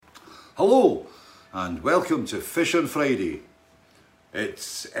Hello and welcome to Fish on Friday.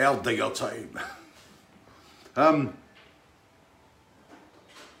 It's Erdinger time.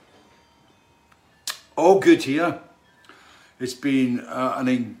 All good here. It's been an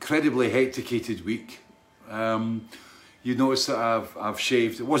incredibly hecticated week. You notice that I've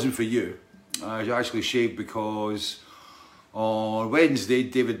shaved. It wasn't for you. I actually shaved because on Wednesday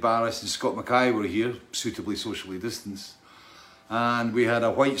David Barris and Scott Mackay were here, suitably socially distanced. And we had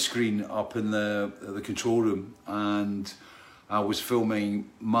a white screen up in the control room, and I was filming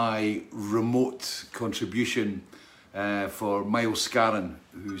my remote contribution for Miles Scarron,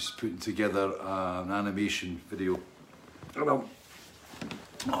 who's putting together an animation video. Oh,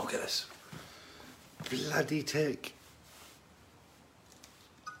 look at this. Bloody tech.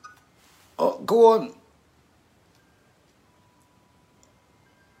 Oh, go on.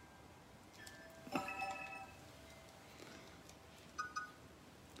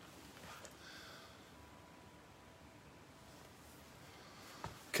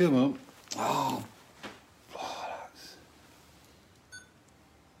 Come on. Oh,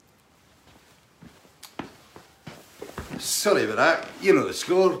 sorry about that. You know the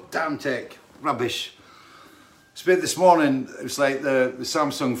score. Damn tech. Rubbish. Spent this morning, it was like the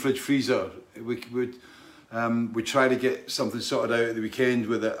Samsung fridge freezer. We tried to get something sorted out at the weekend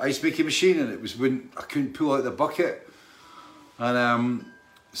with the ice making machine, and I couldn't pull out the bucket. And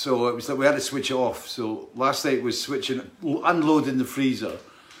so it was like we had to switch it off. So last night was unloading the freezer,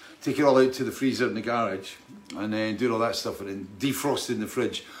 taking it all out to the freezer in the garage, and then doing all that stuff, and then defrosting the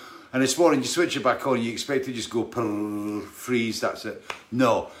fridge. And this morning you switch it back on, you expect to just go prrr, freeze, that's it.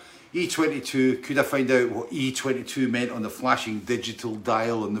 No. E22, could I find out what E22 meant on the flashing digital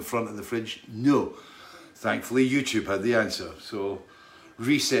dial on the front of the fridge? No. Thankfully YouTube had the answer. So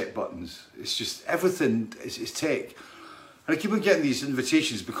reset buttons, it's just everything, it's tech. And I keep on getting these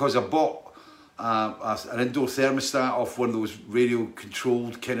invitations because I bought an indoor thermostat off one of those radio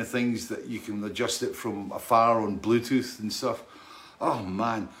controlled kind of things that you can adjust it from afar on Bluetooth and stuff. Oh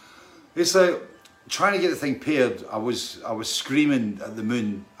man, it's like trying to get the thing paired. I was screaming at the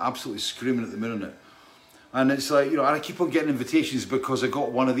moon, absolutely screaming at the moon on it. And it's like, you know, and I keep on getting invitations because I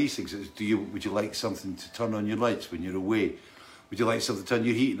got one of these things. It's, would you like something to turn on your lights when you're away? Would you like something to turn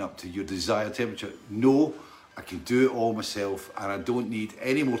your heating up to your desired temperature? No, I can do it all myself, and I don't need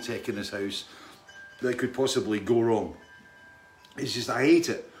any more tech in this house that could possibly go wrong. It's just, I hate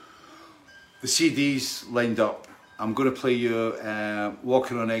it. The CD's lined up. I'm going to play you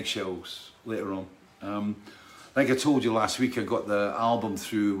Walking on Eggshells later on. Like I told you last week, I got the album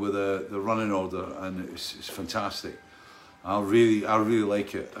through with the running order, and it's fantastic. I really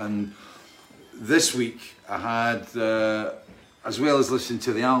like it. And this week I had, as well as listening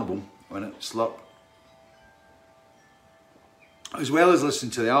to the album, when it sluck, as well as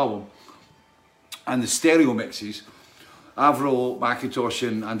listening to the album and the stereo mixes, Avril McIntosh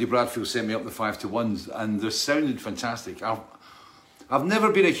and Andy Bradfield sent me up the 5-to-1s, and they sounded fantastic. I've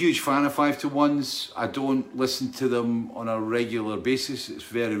never been a huge fan of 5-to-1s. I don't listen to them on a regular basis. It's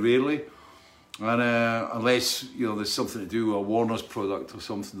very rarely, and unless you know there's something to do with a Warner's product or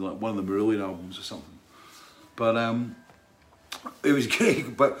something, like one of the Marillion albums or something. But it was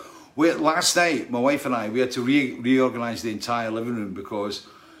great. But last night, my wife and I, we had to reorganise the entire living room because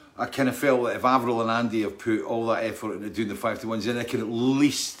I kind of felt that if Avril and Andy have put all that effort into doing the 5-to-1s, then I can at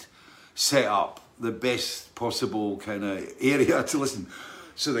least set up the best possible kind of area to listen.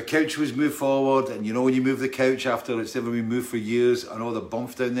 So the couch was moved forward, and you know when you move the couch after it's never been moved for years, and all the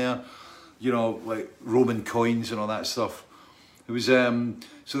bump down there, you know, like Roman coins and all that stuff. It was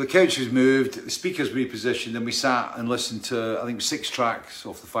so the couch was moved, the speakers repositioned, and we sat and listened to, I think, 6 tracks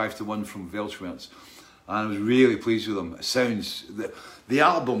off the 5-to-1 from Weltschmerz, and I was really pleased with them. It sounds, the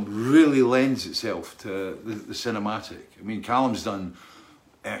album really lends itself to the cinematic. I mean, Callum's done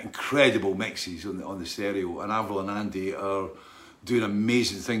incredible mixes on the stereo, and Avril and Andy are doing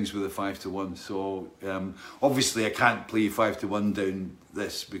amazing things with the 5-to-1. So obviously I can't play 5-to-1 down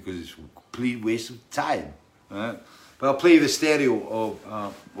this because it's a complete waste of time. Right? But I'll play the stereo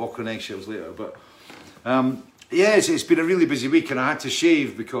of Walking on Eggshells later. But yeah, it's been a really busy week, and I had to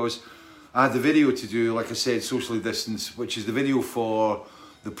shave because I had the video to do, like I said, socially distanced, which is the video for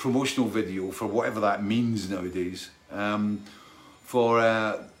the promotional video for whatever that means nowadays. For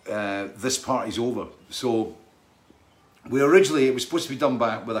This Party's Over. So it was supposed to be done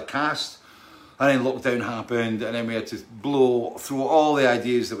with a cast, and then lockdown happened, and then we had to blow through all the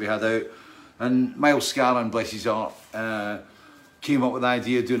ideas that we had out, and Miles Scarron, bless his heart, came up with the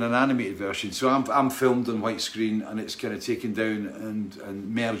idea of doing an animated version. So I'm filmed on white screen, and it's kind of taken down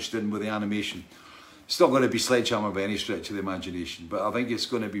and merged in with the animation. It's not going to be Sledgehammer by any stretch of the imagination, but I think it's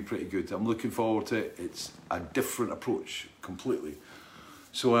going to be pretty good. I'm looking forward to it. It's a different approach completely.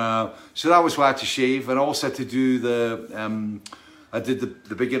 So so that was why I had to shave, and I also had to do the, I did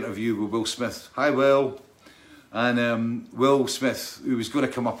the big interview with Will Smith. Hi Will. And Will Smith, who was going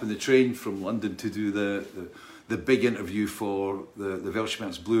to come up in the train from London to do the big interview for the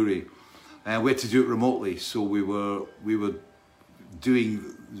Weltschmerz Blu-ray, and we had to do it remotely. So we were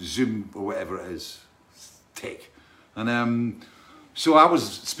doing Zoom or whatever it is, tech, and so I was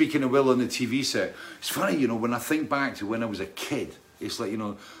speaking to Will on the TV set. It's funny, you know, when I think back to when I was a kid, it's like, you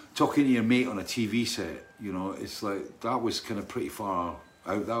know, talking to your mate on a TV set. You know, it's like that was kind of pretty far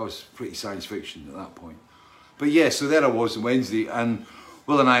out. That was pretty science fiction at that point. But yeah, so there I was on Wednesday, and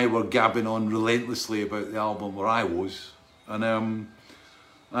Will and I were gabbing on relentlessly about the album where I was, and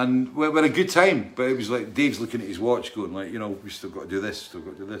we had a good time. But it was like Dave's looking at his watch, going like, you know, we still got to do this, still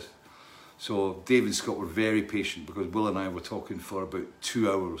got to do this. So Dave and Scott were very patient, because Will and I were talking for about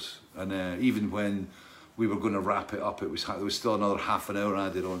 2 hours, and even when we were going to wrap it up, there was still another half an hour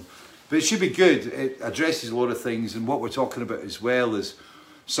added on. But it should be good. It addresses a lot of things, and what we're talking about as well is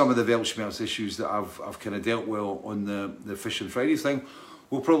some of the Weltschmerz issues that I've kind of dealt with on the Fish and Friday thing.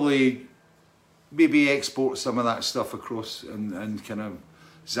 We'll probably maybe export some of that stuff across and kind of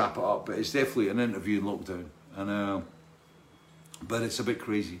zap it up. But it's definitely an interview in lockdown, and but it's a bit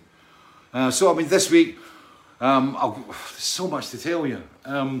crazy. So I mean, this week, there's so much to tell you.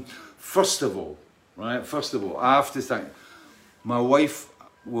 First of all, I have to thank my wife.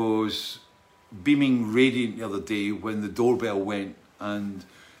 Was beaming radiant the other day when the doorbell went, and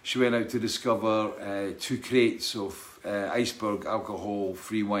she went out to discover 2 crates of Iceberg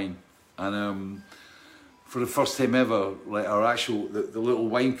alcohol-free wine, and for the first time ever, like our actual the little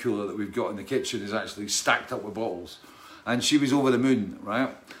wine cooler that we've got in the kitchen is actually stacked up with bottles, and she was over the moon,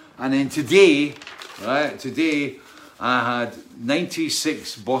 right? And then today I had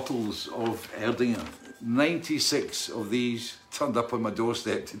 96 bottles of Erdinger. 96 of these turned up on my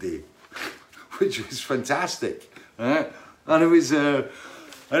doorstep today, which was fantastic, right? And it was, and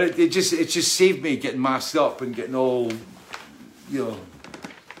it just saved me getting masked up and getting all, you know,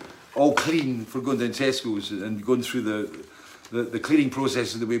 all clean for going down Tesco's and going through the cleaning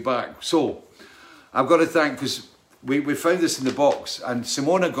process on the way back. So I've got to thank, because we found this in the box, and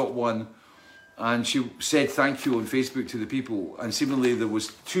Simona got one, and she said thank you on Facebook to the people, and seemingly there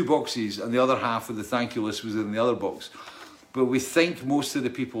was 2 boxes, and the other half of the thank you list was in the other box. But we think most of the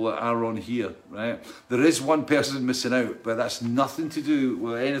people that are on here, right? There is one person missing out, but that's nothing to do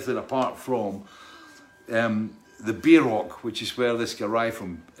with anything apart from the Beer Rock, which is where this arrived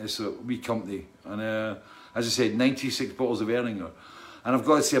from. It's a wee company, and as I said, 96 bottles of Erdinger. And I've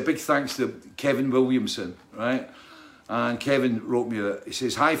got to say a big thanks to Kevin Williamson, right? And Kevin wrote me that. He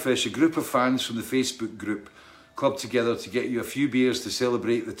says, "Hi Fish, a group of fans from the Facebook group clubbed together to get you a few beers to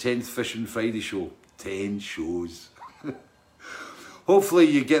celebrate the 10th Fish and Friday show." 10 shows. Hopefully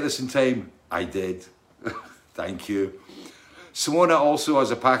you get this in time. I did. Thank you. Simona also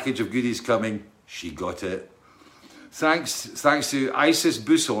has a package of goodies coming. She got it. Thanks to Isis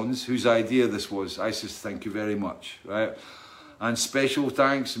Bussons, whose idea this was. Isis, thank you very much, right? And special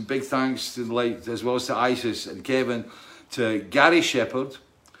thanks and big thanks to as well as to Isis and Kevin, to Gary Shepherd,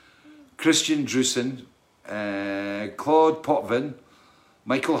 Christian Drusen, Claude Potvin,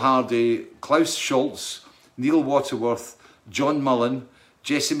 Michael Hardy, Klaus Schultz, Neil Waterworth, John Mullen,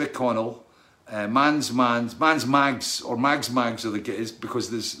 Jesse McConnell, Mags, or Mags I think it is, because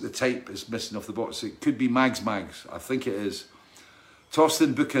the type is missing off the box. It could be Mags, I think it is.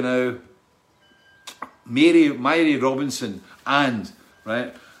 Torsten Buchenau, Mary Robinson, and,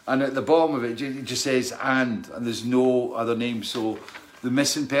 right? And at the bottom of it, it just says and there's no other name. So the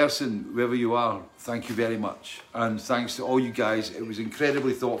missing person, whoever you are, thank you very much. And thanks to all you guys. It was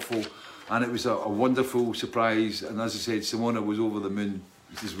incredibly thoughtful, and it was a wonderful surprise. And as I said, Simona was over the moon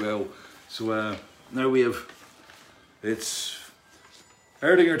as well. So now it's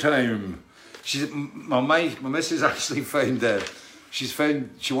Erdinger time. My missus actually found she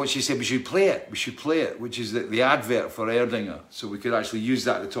said we should play it, which is the advert for Erdinger, so we could actually use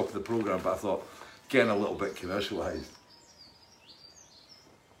that at the top of the programme, but I thought, getting a little bit commercialised.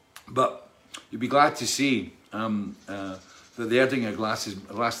 But you'll be glad to see that the Erdinger glasses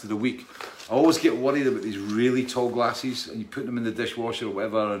lasted a week. I always get worried about these really tall glasses, and you put them in the dishwasher or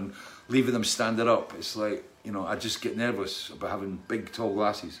whatever, and leaving them standing up. It's like, you know, I just get nervous about having big, tall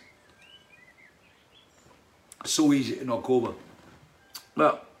glasses. So easy to knock over.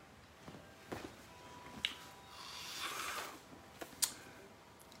 But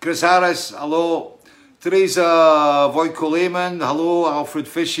Chris Harris, hello. Teresa Voigt-Lehmann, hello. Alfred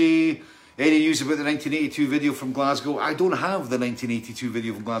Fishy, Any news about the 1982 video from Glasgow? I don't have the 1982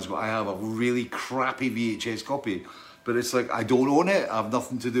 video from Glasgow. I have a really crappy VHS copy, but it's like, I don't own it. I have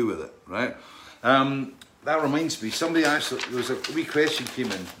nothing to do with it, right? That reminds me, somebody asked, there was a wee question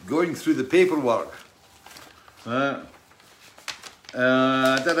came in, going through the paperwork.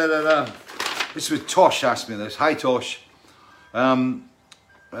 This was Tosh asked me this. Hi Tosh. Where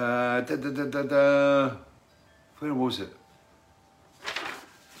was it?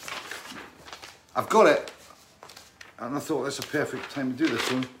 I've got it, and I thought that's a perfect time to do this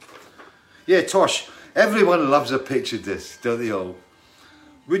one. Yeah, Tosh, everyone loves a picture disc, don't they all?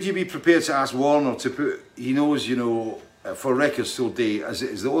 Would you be prepared to ask Warner to put, he knows, you know, for Record Store Day, as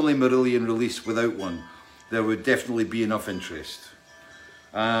it is the only Marillion release without one, there would definitely be enough interest.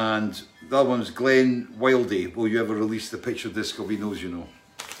 And the other one's Glenn Wildy, will you ever release the picture disc of He Knows You Know?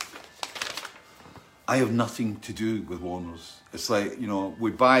 I have nothing to do with Warner's. It's like, you know,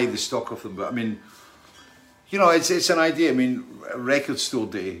 we buy the stock of them, but I mean, you know, it's an idea. I mean, Record Store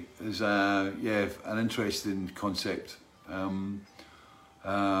Day is, yeah, an interesting concept. Because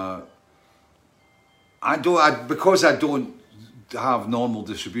I don't have normal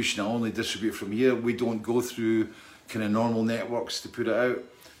distribution, I only distribute from here. We don't go through kind of normal networks to put it out.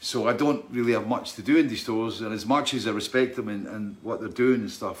 So I don't really have much to do in these stores, and as much as I respect them and what they're doing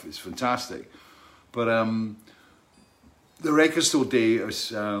and stuff, it's fantastic. But the Record Store Day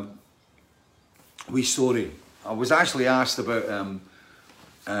is wee story. I was actually asked about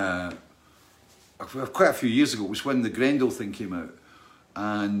quite a few years ago. It was when the Grendel thing came out,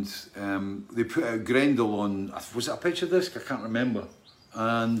 and they put out Grendel on, was it a picture disc? I can't remember.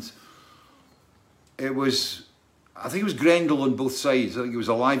 And it was, I think it was Grendel on both sides. I think it was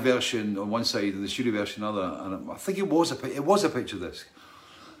a live version on one side and the studio version on the other. And I think it was a picture disc.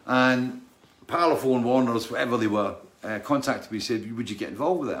 And Parlophone, Warners, whatever they were, contacted me and said, would you get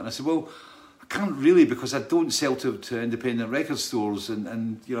involved with it? And I said, well, I can't really, because I don't sell to independent record stores,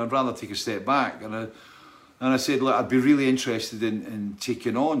 and you know, I'd rather take a step back. And I said, look, I'd be really interested in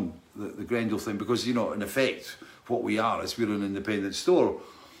taking on the Grendel thing, because, you know, in effect, what we are is we're an independent store.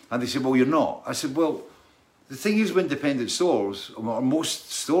 And they said, well, you're not. I said, well, the thing is with independent stores, or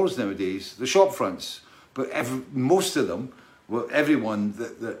most stores nowadays, the shop fronts, but most of them, well, everyone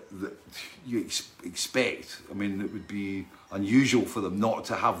that you expect, I mean, it would be unusual for them not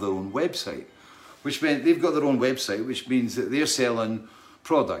to have their own website, which meant they've got their own website, which means that they're selling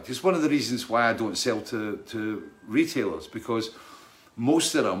product. It's one of the reasons why I don't sell to retailers, because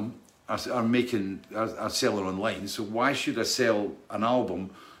most of them are selling online. So why should I sell an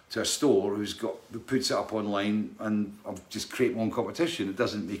album to a store who puts it up online and I'll just create my own competition? It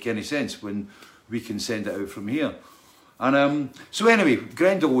doesn't make any sense when we can send it out from here. And so anyway,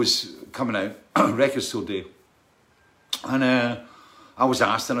 Grendel was coming out, Record Store Day, and I was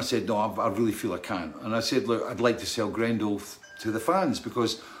asked, and I said, no, I really feel I can't. And I said, look, I'd like to sell Grendel to the fans,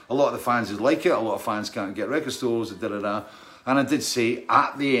 because a lot of the fans would like it, a lot of fans can't get record stores, da-da-da. And I did say,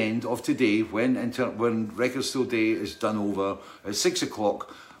 at the end of today, when Record Store Day is done over at 6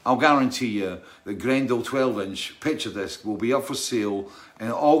 o'clock, I'll guarantee you that Grendel 12-inch picture disc will be up for sale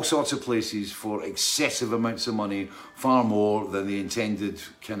in all sorts of places for excessive amounts of money, far more than the intended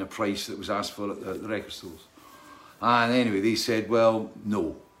kind of price that was asked for at the record stores. And anyway, they said, well,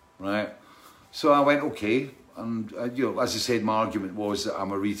 no, right? So I went, okay. And you know, as I said, my argument was that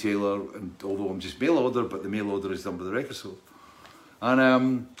I'm a retailer, and although I'm just mail order, but the mail order is done by the record store.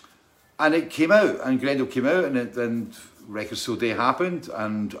 And it came out, and Grendel came out, and Record Store Day happened,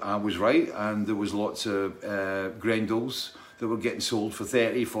 and I was right, and there was lots of Grendels that were getting sold for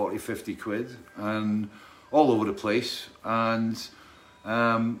 30, 40, 50 quid, and all over the place. And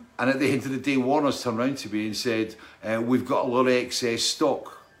at the end of the day, Warner's turned around to me and said, we've got a lot of excess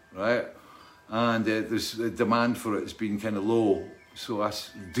stock, right? And there's the demand for it has been kind of low. So I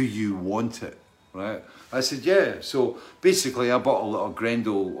said, do you want it, right? I said, yeah. So basically I bought a lot of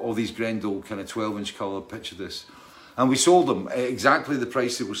Grendel, all these Grendel kind of 12-inch colour picture discs. And we sold them at exactly the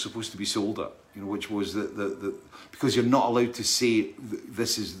price they were supposed to be sold at, you know, which was because you're not allowed to say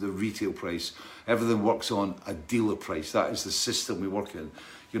this is the retail price. Everything works on a dealer price. That is the system we work in.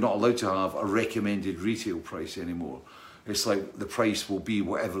 You're not allowed to have a recommended retail price anymore. It's like the price will be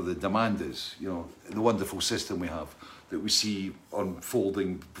whatever the demand is, you know, the wonderful system we have that we see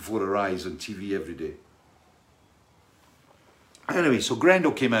unfolding before our eyes on TV every day. Anyway, so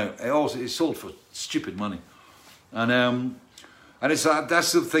Grendel came out. It sold for stupid money. And it's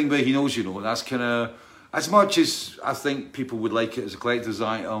that's the thing where He Knows You Know. That's kind of, as much as I think people would like it as a collector's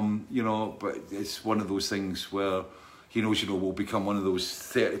item, you know, but it's one of those things where He Knows You Know will become one of those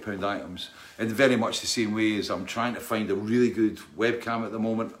 £30 items. In very much the same way as I'm trying to find a really good webcam at the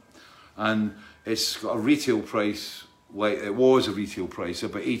moment, and it's got a retail price, like it was a retail price,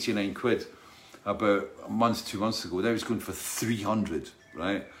 about 89 quid about a month, 2 months ago. Now it's going for 300,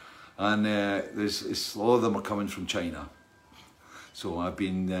 right? And a lot of them are coming from China. So I've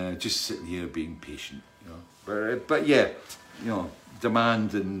been just sitting here being patient, you know. But yeah, you know,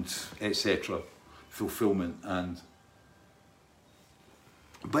 demand and etc. fulfillment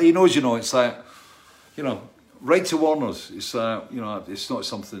but he knows, you know, it's like, you know, right to Warner's. It's you know, it's not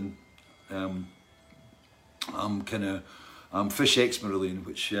something I'm Fish X Marillion,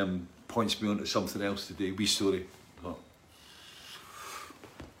 which points me on to something else today. Wee story.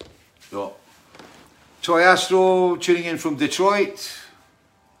 So, Troy Astro tuning in from Detroit.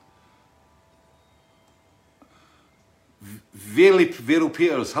 Vero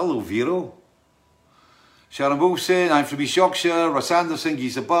Peters, hello Vero. Sharon Wilson, I'm from East Yorkshire. Russ Anderson,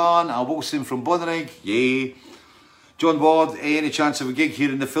 Giza Barn. Al Wilson from Bonnyrigg, yay. John Ward, any chance of a gig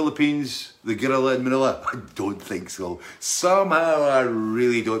here in the Philippines? The Gorilla in Manila? I don't think so. Somehow I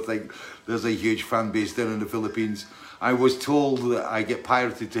really don't think there's a huge fan base down in the Philippines. I was told that I get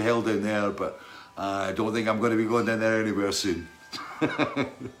pirated to hell down there, but I don't think I'm going to be going down there anywhere soon.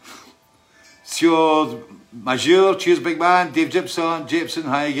 Sure, Major, cheers big man. Dave Gibson,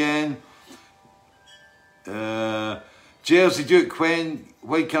 hi again. Jersey Duke, when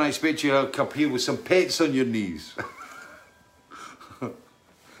can I expect you to come here with some pets on your knees?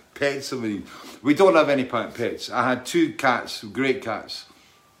 Pets on my knees. We don't have any pets. I had 2 cats, great cats.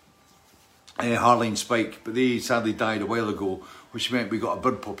 Harley and Spike, but they sadly died a while ago, which meant we got a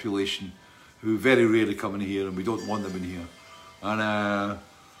bird population who very rarely come in here, and we don't want them in here.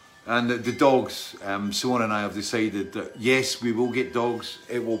 And the dogs, Simone and I have decided that yes, we will get dogs.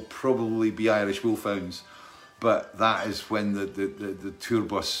 It will probably be Irish Wolfhounds, but that is when the tour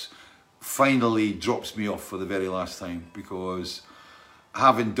bus finally drops me off for the very last time, because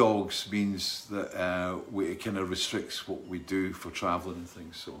having dogs means that it kind of restricts what we do for travelling and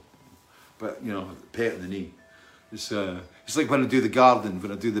things. So. But, you know, pet in the knee. It's like when I do the garden,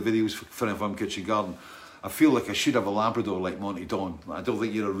 when I do the videos for Funny Farm Kitchen Garden, I feel like I should have a Labrador like Monty Don. I don't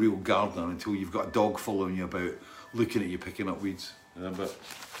think you're a real gardener until you've got a dog following you about, looking at you picking up weeds. But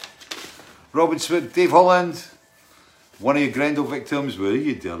Robin Smith, Dave Holland, one of your Grendel victims, where are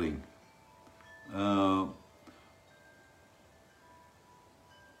you, darling?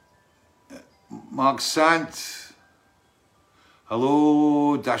 Mark Sant.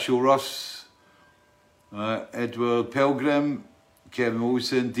 Hello, Dashiell Russ, Edward Pilgrim, Kevin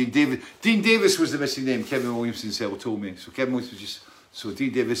Wilson, Dean Davis. Dean Davis was the missing name, Kevin Williamson told me. So Kevin Wilson was just, so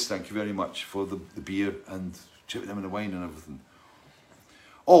Dean Davis, thank you very much for the beer and chipping them in the wine and everything.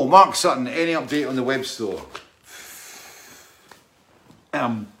 Oh, Mark Sutton, any update on the web store?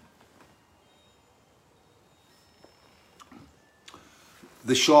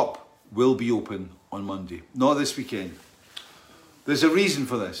 The shop will be open on Monday, not this weekend. There's a reason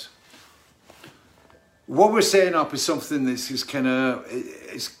for this. What we're setting up is something that's kind of,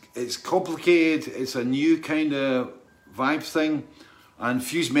 it's complicated, it's a new kind of vibe thing, and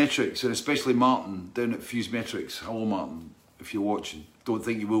Fuse Metrics, and especially Martin down at Fuse Metrics, hello Martin, if you're watching, don't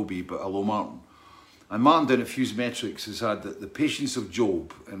think you will be, but hello Martin. And Martin down at Fuse Metrics has had the patience of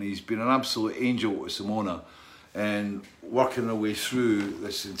Job, and he's been an absolute angel to Simona, and working our way through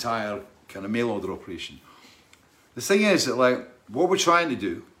this entire kind of mail order operation. The thing is that, like, what we're trying to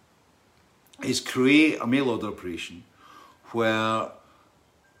do is create a mail order operation where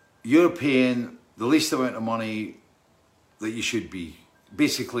you're paying the least amount of money that you should be.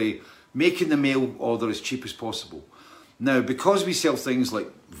 Basically, making the mail order as cheap as possible. Now, because we sell things like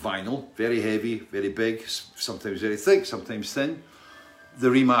vinyl, very heavy, very big, sometimes very thick, sometimes thin, the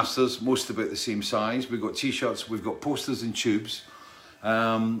remasters, most about the same size. We've got t-shirts, we've got posters and tubes.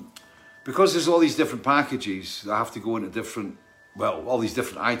 Because there's all these different packages that have to go into different, well, all these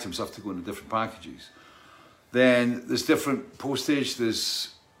different items have to go into different packages. Then there's different postage,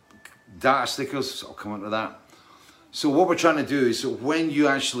 there's data stickers, I'll come on to that. So what we're trying to do is, so when you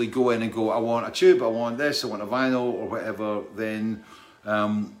actually go in and go, I want a tube, I want this, I want a vinyl or whatever, then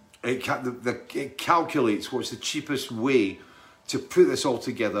it calculates what's the cheapest way to put this all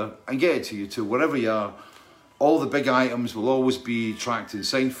together and get it to you to wherever you are. All the big items will always be tracked and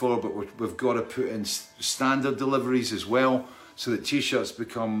signed for, but we've got to put in standard deliveries as well, so that t-shirts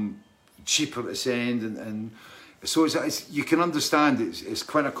become cheaper to send, and so you can understand it's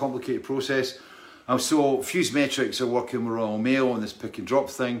quite a complicated process. So Fuse Metrics are working with Royal Mail on this pick and drop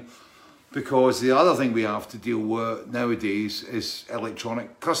thing, because the other thing we have to deal with nowadays is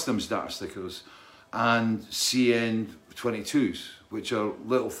electronic customs data stickers and CN22s, which are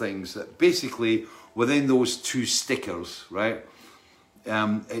little things that basically within those 2 stickers, right,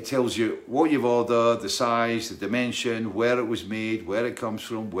 It tells you what you've ordered, the size, the dimension, where it was made, where it comes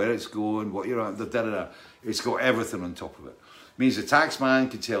from, where it's going, what you're at, da. It's got everything on top of it. Means the tax man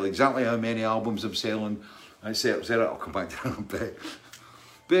can tell exactly how many albums I'm selling, etc. I'll come back to that in a bit.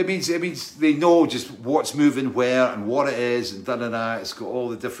 But it means they know just what's moving where and what it is and da. It's got all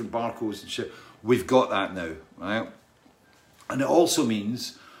the different barcodes and shit. We've got that now, right? And it also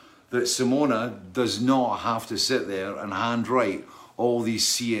means that Simona does not have to sit there and handwrite all these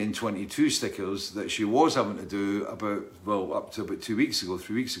CN22 stickers that she was having to do up to about 3 weeks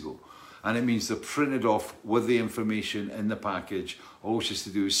ago. And it means they're printed off with the information in the package. All she has to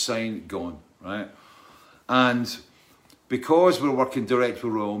do is sign, gone, right? And because we're working direct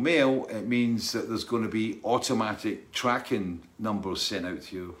with Royal Mail, it means that there's going to be automatic tracking numbers sent out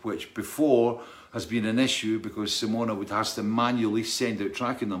to you, which before has been an issue because Simona has to manually send out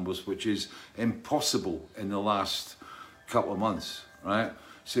tracking numbers, which is impossible in the last couple of months, right?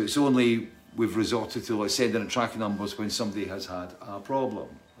 So it's only we've resorted to like sending out tracking numbers when somebody has had a problem,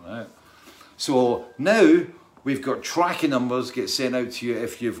 right? So now we've got tracking numbers get sent out to you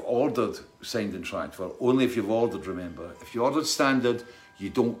if you've ordered signed and tracked for, only if you've ordered, remember. If you ordered standard,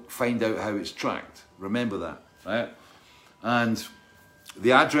 you don't find out how it's tracked. Remember that, right? And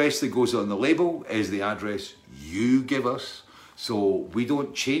the address that goes on the label is the address you give us. So we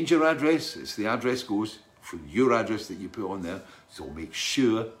don't change your address, it's the address goes for your address that you put on there. So make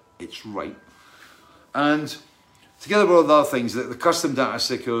sure it's right. And together with other things, that the custom data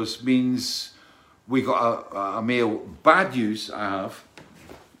stickers means we got a mail. Bad news I have.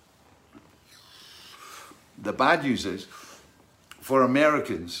 The bad news is, for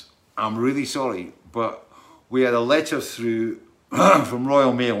Americans, I'm really sorry, but we had a letter through from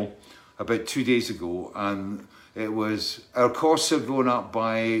Royal Mail about 2 days ago, and it was our costs have gone up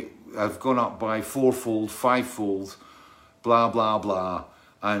by fourfold, fivefold, blah blah blah,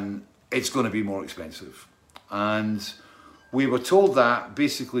 and it's going to be more expensive. And we were told that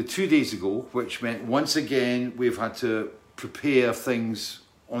basically 2 days ago, which meant once again we've had to prepare things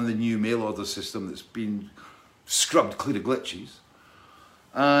on the new mail order system that's been scrubbed clear of glitches.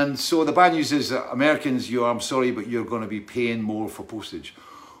 And so the bad news is that Americans, I'm sorry, but you're going to be paying more for postage.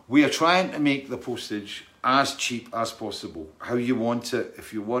 We are trying to make the postage as cheap as possible. How you want it,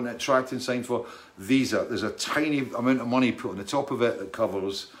 if you want it tracked and signed for, there's a tiny amount of money put on the top of it that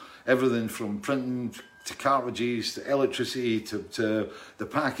covers everything from printing to cartridges, to electricity, to the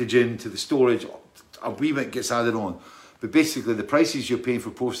packaging, to the storage. A wee bit gets added on. But basically the prices you're paying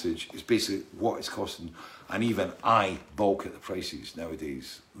for postage is basically what it's costing. And even I bulk at the prices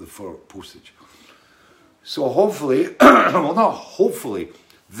nowadays for postage. So hopefully, well not hopefully,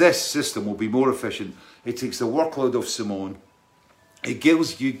 this system will be more efficient. It takes the workload off Simone. It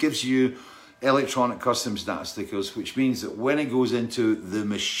gives you electronic customs data stickers, which means that when it goes into the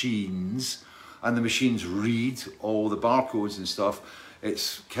machines, and the machines read all the barcodes and stuff,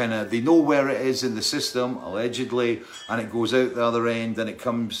 it's kind of, they know where it is in the system, allegedly, and it goes out the other end and it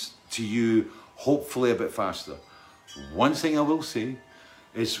comes to you hopefully a bit faster. One thing I will say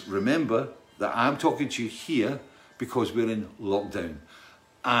is remember that I'm talking to you here because we're in lockdown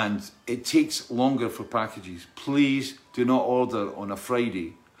and it takes longer for packages. Please do not order on a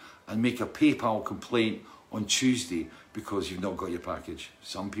Friday and make a PayPal complaint on Tuesday because you've not got your package.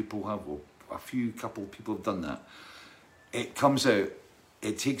 Some people have, well, couple of people have done that. It comes out,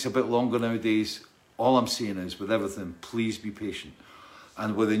 it takes a bit longer nowadays. All I'm saying is with everything, please be patient.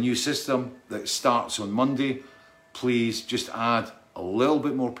 And with a new system that starts on Monday, please just add a little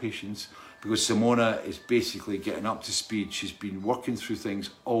bit more patience because Simona is basically getting up to speed. She's been working through things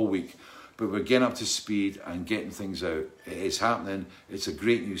all week, but we're getting up to speed and getting things out. It is happening. It's a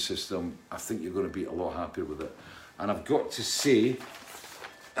great new system. I think you're going to be a lot happier with it. And I've got to say,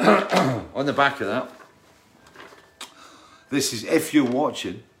 on the back of that, this is, if you're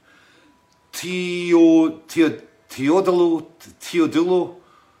watching, Teodulo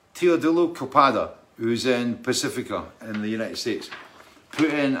Copada, who's in Pacifica in the United States, put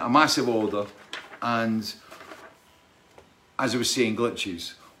in a massive order, and as I was saying,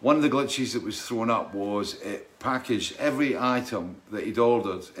 glitches. One of the glitches that was thrown up was it packaged every item that he'd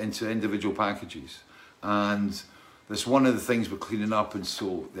ordered into individual packages, and that's one of the things we're cleaning up. And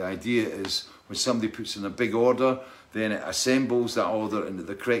so the idea is when somebody puts in a big order, then it assembles that order into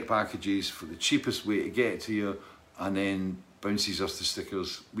the correct packages for the cheapest way to get it to you, and then bounces us the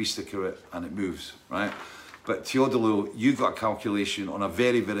stickers, we sticker it, and it moves, right? But Teodulo, you got a calculation on a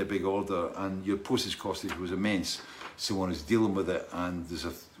very, very big order, and your postage costage was immense. Someone is dealing with it, and there's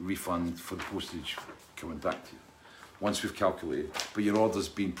a refund for the postage coming back to you once we've calculated. But your order's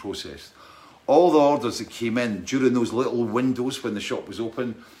been processed. all the orders that came in during those little windows when the shop was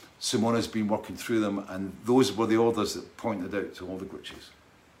open, Simona's been working through them, and those were the orders that pointed out to all the glitches.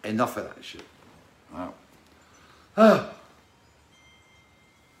 Enough of that shit. Wow.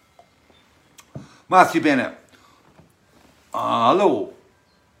 Matthew Bennett. Hello.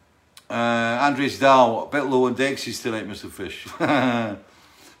 Andres Dahl, a bit low on Dexys tonight, Mr. Fish.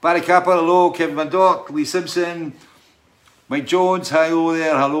 Barry Capper, hello. Kevin Van Dock, Lee Simpson, Mike Jones, hello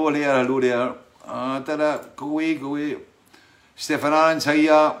there, hello there, hello there. Go away, go away. Stefan Arons,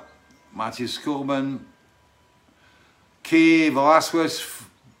 hiya. Matthias Coleman. Kay Velasquez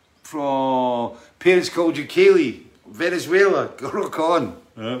from Parents Called You Kaylee, Venezuela. Rock on.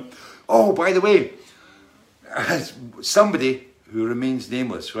 Oh, by the way, somebody who remains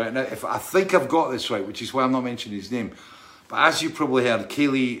nameless right now, if I think I've got this right, which is why I'm not mentioning his name, but as you probably heard,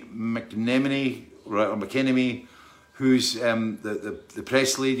 Kaylee McNemany, right, or McEnemy, who's the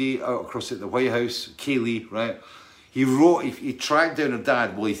press lady out across at the White House, Kaylee, right? He tracked down her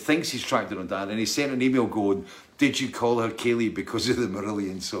dad. Well, he thinks he's tracked down her dad, and he sent an email going, "Did you call her Kaylee because of the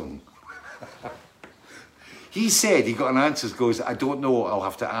Marillion song?" He said he got an answer, goes, "I don't know, I'll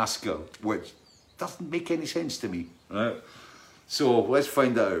have to ask her," which doesn't make any sense to me, right? So let's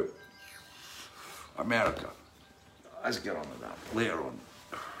find out. America. Let's get on with that later on.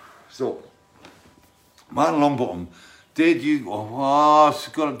 So, Martin Longbottom, did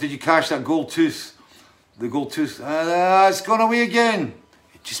you cash that gold tooth? The gold tooth, it's gone away again.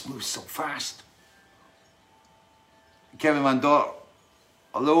 It just moves so fast. Kevin Van Dort,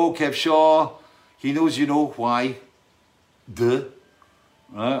 hello, Kev Shaw. He knows you know why. Duh.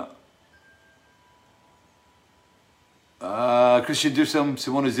 Right. Christian Dusam,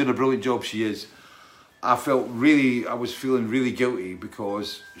 Simona's doing a brilliant job, she is. I was feeling really guilty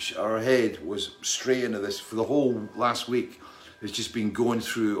because our head was straight into this for the whole last week. It's just been going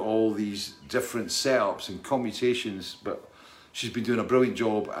through all these different setups and commutations, but she's been doing a brilliant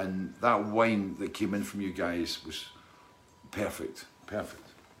job, and that wine that came in from you guys was perfect, perfect,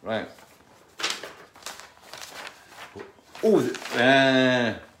 right. Oh,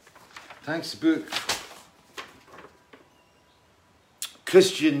 thanks, book.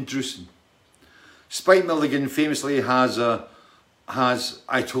 Christian Drusen. Spike Milligan famously has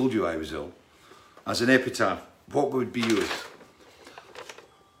 "I told you I was ill" as an epitaph. What would be yours?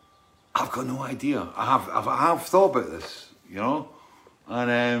 I've got no idea. I have thought about this, you know,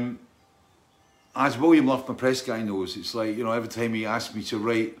 and as William Luff, my press guy, knows, it's like, you know, every time he asks me to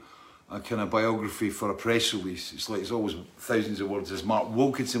write a kind of biography for a press release, it's like it's always thousands of words. As Mark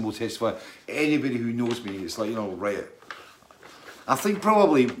Wilkinson will testify, anybody who knows me, it's like, you know, write it. I think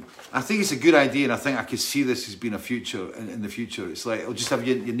it's a good idea, and I think I could see this as being a future in the future. It's like it'll just have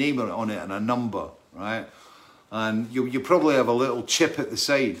your name on it and a number, right? And you probably have a little chip at the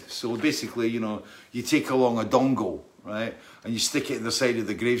side. So basically, you know, you take along a dongle, right, and you stick it in the side of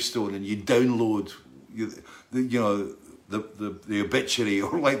the gravestone, and you download, the obituary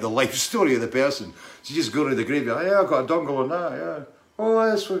or like the life story of the person. So you just go to the graveyard. Yeah, I've got a dongle on that. Yeah. Oh,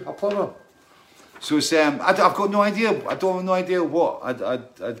 that's a plumber. So it's I've got no idea. I don't have no idea what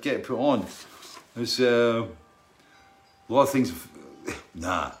I'd get put on. There's a lot of things.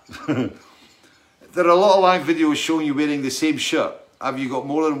 Nah. There are a lot of live videos showing you wearing the same shirt. Have you got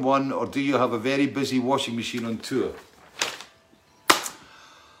more than one, or do you have a very busy washing machine on tour?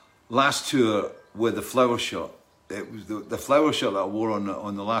 Last tour with the flower shirt. It was the flower shirt that I wore on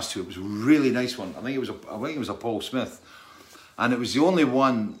the last tour. It was a really nice one. I think it was a Paul Smith, and it was the only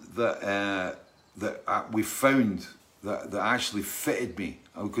one that we found that actually fitted me,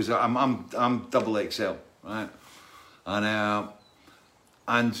 because I'm double XL, right?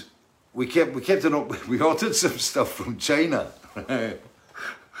 And we kept it up. We ordered some stuff from China, right?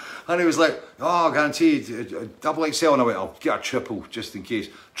 And he was like, "Oh, guaranteed double XL." And I went, "I'll get a triple just in case."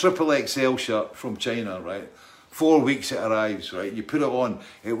 Triple XL shirt from China, right? 4 weeks it arrives, right? You put it on.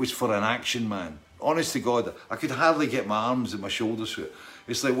 It was for an action man. Honest to God, I could hardly get my arms and my shoulders through it.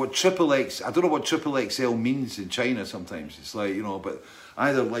 It's like what triple X. I don't know what triple XL means in China. Sometimes it's like, you know, but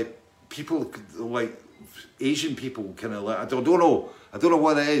either like people like Asian people kind of like, I don't know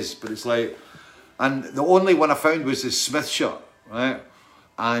what it is, but it's like, and the only one I found was this Smith shirt, right?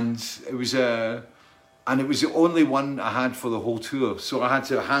 And it was the only one I had for the whole tour, so I had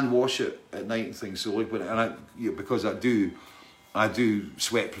to hand wash it at night and things. So like because I do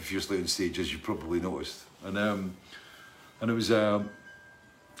sweat profusely on stage, as you probably noticed, and it was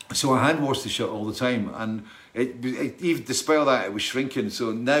so I hand washed the shirt all the time, and it even despite all that, it was shrinking.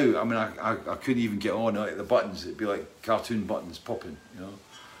 So now, I mean, I couldn't even get on like the buttons. It'd be like cartoon buttons popping, you know.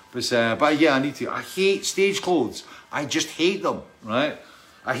 But yeah, I need to. I hate stage clothes. I just hate them, right?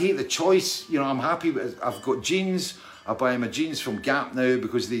 I hate the choice. You know, I'm happy with, I've got jeans. I buy my jeans from Gap now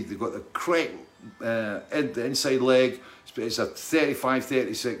because they've got the correct the inside leg. It's a 35,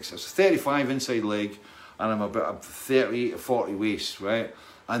 36. It's a 35 inside leg, and I'm about a 38 or 40 waist, right?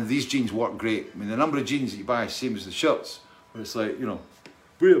 And these jeans work great. I mean, the number of jeans that you buy is the same as the shirts. But it's like, you know,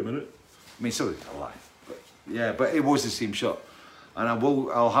 wait a minute. I mean, sorry, a lie. But yeah, but it was the same shirt. And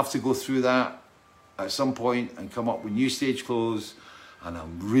I'll have to go through that at some point and come up with new stage clothes. And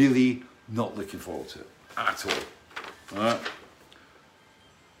I'm really not looking forward to it at all. All right.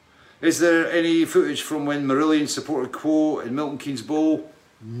 Is there any footage from when Marillion supported Quo in Milton Keynes Bowl?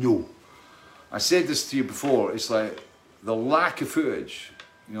 No. I said this to you before. It's like the lack of footage,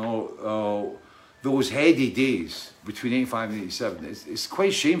 you know, those heady days between 85 and 87. It's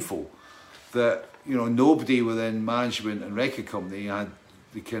quite shameful that, you know, nobody within management and record company had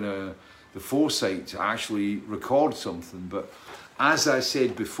the kind of the foresight to actually record something. But as I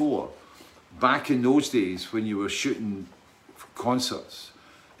said before, back in those days when you were shooting concerts,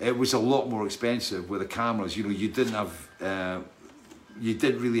 it was a lot more expensive with the cameras. You know, you didn't have, you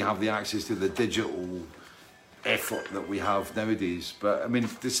didn't really have the access to the digital effort that we have nowadays. But I mean,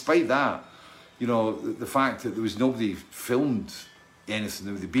 despite that, you know, the fact that there was nobody filmed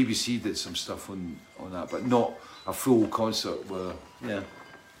anything. The BBC did some stuff on that, but not a full concert where, yeah.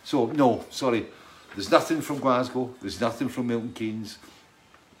 So, no, sorry. There's nothing from Glasgow. There's nothing from Milton Keynes.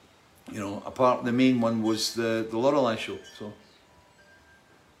 You know, apart the main one was the Lorelei show, so.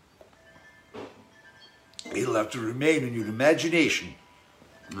 It'll have to remain in your imagination.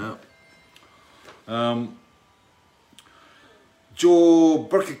 Yeah. Joe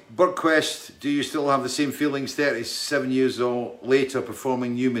Burquest, do you still have the same feelings 37 years later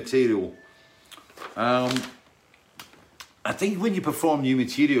performing new material? I think when you perform new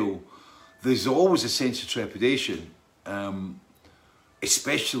material, there's always a sense of trepidation,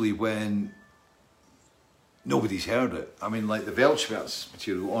 especially when nobody's heard it. I mean, like the Weltschmerz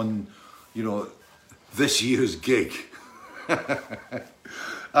material on, you know, this year's gig.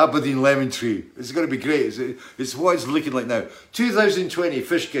 Aberdeen Lemon Tree. It's going to be great. It's what it's looking like now. 2020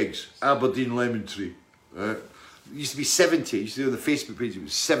 Fish gigs, Aberdeen Lemon Tree. It used to be 70. You used to do on the Facebook page, it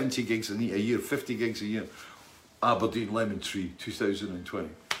was 70 gigs a year, 50 gigs a year. Aberdeen Lemon Tree, 2020.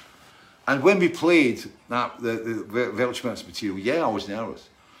 And when we played that, the Weltschmerz material, yeah, I was nervous.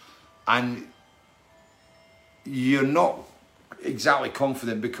 And you're not exactly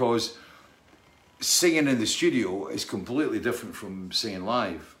confident because singing in the studio is completely different from singing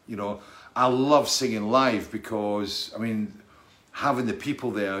live. You know, I love singing live because, I mean, having the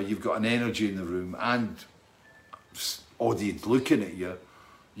people there, you've got an energy in the room and audience looking at you,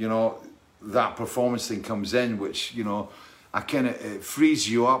 you know, that performance thing comes in, which, you know, it frees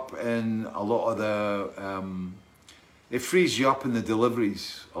you up in a lot of the, it frees you up in the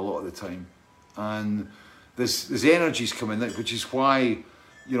deliveries a lot of the time. And there's energies coming in, which is why,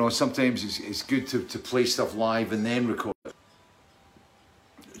 you know, sometimes it's good to play stuff live and then record it.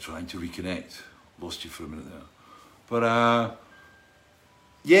 Trying to reconnect. Lost you for a minute there. But,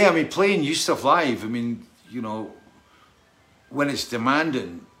 yeah, I mean, playing new stuff live, I mean, you know, when it's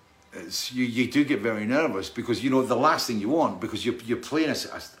demanding, you do get very nervous because, you know, the last thing you want, because you're playing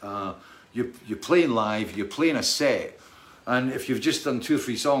you're playing live, you're playing a set, and if you've just done 2 or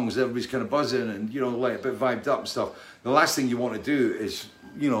 3 songs, everybody's kind of buzzing and, you know, like a bit vibed up and stuff. The last thing you want to do is,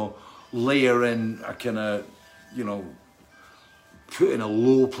 you know, layer in a kind of, you know, put in a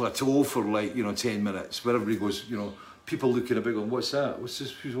low plateau for like, you know, 10 minutes where everybody goes, you know, people looking a bit going, what's that? What's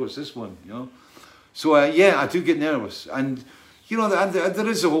this one? You know? So, yeah, I do get nervous. And, you know, there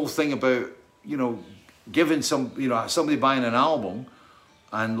is a whole thing about, you know, giving somebody buying an album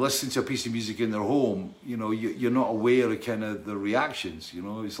and listening to a piece of music in their home, you know, you're not aware of kind of the reactions, you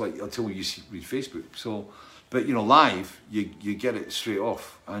know, it's like until you read Facebook. So, but, you know, live, you get it straight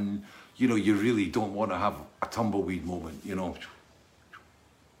off and, you know, you really don't want to have a tumbleweed moment, you know.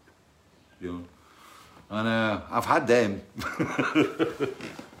 You know, and I've had them.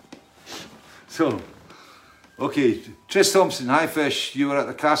 So, okay, Tris Thompson, hi Fish, you were at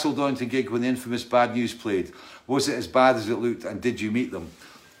the Castle Donington gig when the infamous Bad News played. Was it as bad as it looked and did you meet them?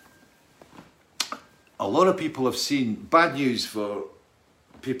 A lot of people have seen Bad News for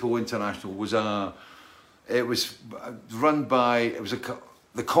People International it was run by,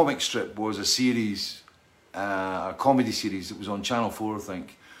 the comic strip was a series, a comedy series that was on Channel 4, I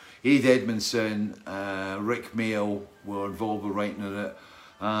think. Aid Edmondson, Rick Mail were involved with writing it,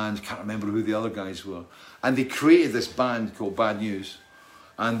 and I can't remember who the other guys were. And they created this band called Bad News,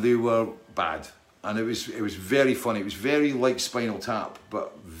 and they were bad. And it was very funny. It was very like Spinal Tap,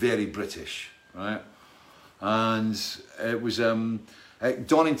 but very British, right? And it was At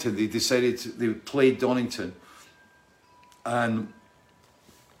Donington, they played Donington, and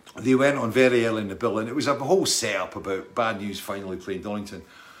they went on very early in the bill, and it was a whole setup about Bad News finally playing Donington.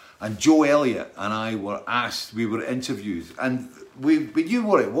 And Joe Elliott and I were asked, we were interviewed, and we knew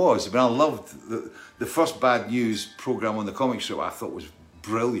what it was. I mean, I loved the first Bad News programme on the comic strip. I thought was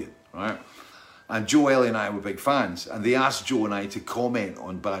brilliant, right? And Joe Elliott and I were big fans, and they asked Joe and I to comment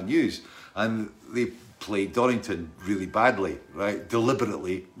on Bad News, and they played Donington really badly, right?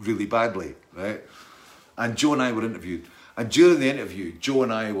 Deliberately, really badly, right? And Joe and I were interviewed, and during the interview, Joe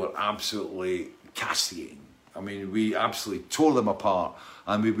and I were absolutely castigating. I mean, we absolutely tore them apart,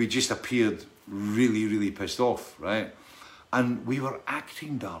 and we just appeared really, really pissed off, right? And we were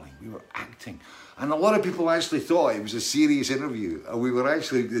acting, darling, we were acting. And a lot of people actually thought it was a serious interview, and we were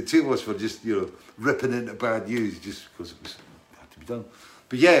actually, the two of us were just, you know, ripping into Bad News just because it had to be done.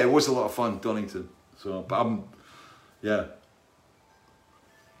 But yeah, it was a lot of fun, Donington. So, but yeah.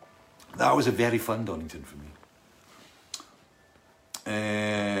 That was a very fun Donington for me.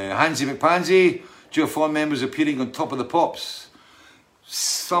 Hansi McPansy, do you have fond members appearing on Top of the Pops?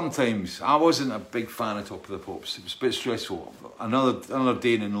 Sometimes. I wasn't a big fan of Top of the Pops. It was a bit stressful. Another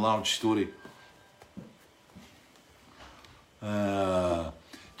day in an enlarged story.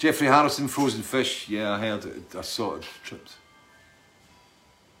 Jeffrey Harrison, Frozen Fish. Yeah, I heard it. I saw it. Tripped.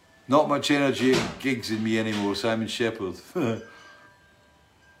 Not much energy gigs in me anymore, Simon Shepherd.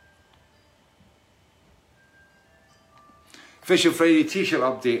 Fisher Friday t-shirt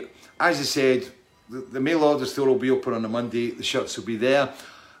update. As I said, the mail order store will be open on a Monday. The shirts will be there.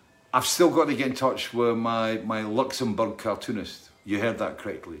 I've still got to get in touch with my Luxembourg cartoonist. You heard that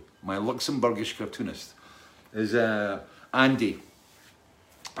correctly. My Luxembourgish cartoonist is Andy.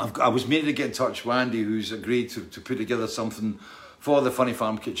 I was meaning to get in touch with Andy, who's agreed to put together something for the Funny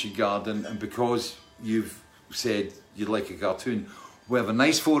Farm Kitchen Garden, and because you've said you'd like a cartoon, we have a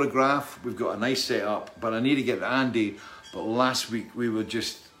nice photograph, we've got a nice setup, but I need to get Andy. But last week we were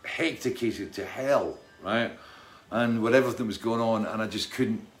just hecticated to hell, right? And with everything was going on, and I just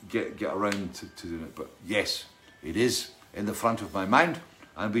couldn't get around to doing it. But yes, it is in the front of my mind,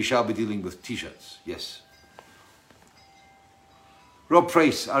 and we shall be dealing with t-shirts, yes. Rob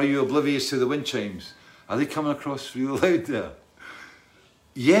Price, are you oblivious to the wind chimes? Are they coming across real loud there?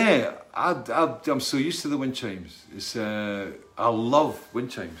 Yeah, I'm so used to the wind chimes. It's I love wind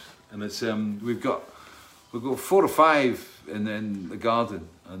chimes, and it's we've got 4 or 5 in the garden,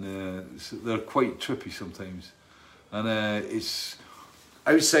 and they're quite trippy sometimes. And it's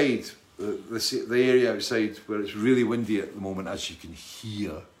outside the area outside where it's really windy at the moment, as you can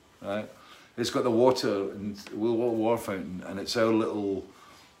hear. Right, it's got the water and a little water fountain, and it's our little,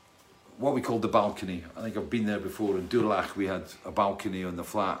 what we call the balcony. I think I've been there before. In Durlach we had a balcony on the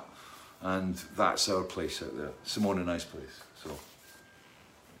flat, and that's our place out there. Simone, a nice place. So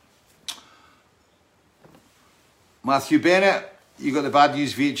Matthew Bennett, you got the Bad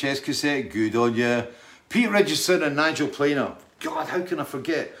News VHS cassette. Good on you. Pete Richardson and Nigel Planer. God, how can I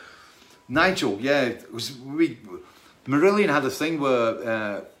forget? Nigel, yeah, Marillion had a thing with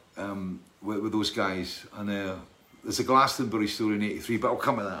those guys, and there's a Glastonbury story in '83, but I'll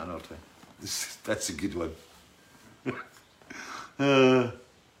come to that another time. That's a good one.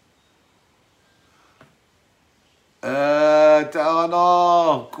 Oh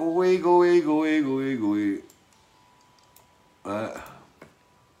no, go away, go away, go away, go away, go away.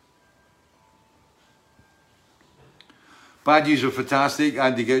 Bad News were fantastic.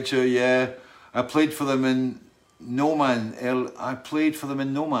 Andy Goucher, yeah. I played for them in No Man. I played for them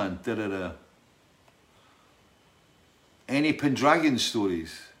in No Man. Any Pendragon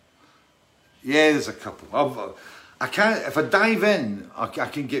stories? Yeah, there's a couple. I can't. If I dive in, I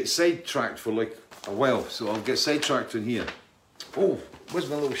can get sidetracked for like a while. So I'll get sidetracked in here. Oh, where's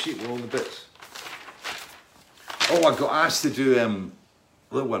my little sheet with all the bits? Oh, I got asked to do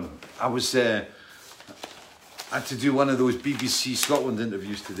little one. I had to do one of those BBC Scotland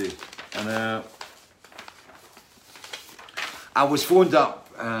interviews today, and I was phoned up.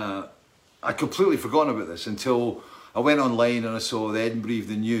 I completely forgotten about this until I went online and I saw the Edinburgh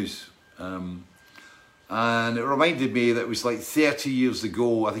Evening News, and it reminded me that it was like 30 years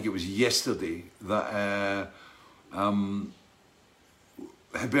ago. I think it was yesterday that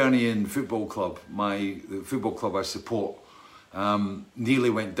Hibernian Football Club, the football club I support, nearly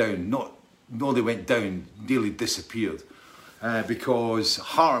went down. They went down, nearly disappeared, because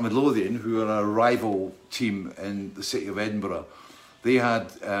Heart of Midlothian, who are a rival team in the city of Edinburgh, they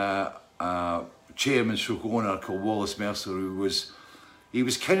had a chairman stroke owner called Wallace Mercer, who was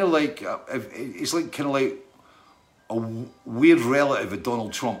kind of like, it's like kind of like a weird relative of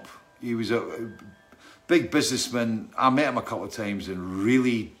Donald Trump. He was big businessman. I met him a couple of times and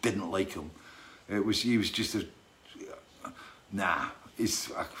really didn't like him. He was just a, nah,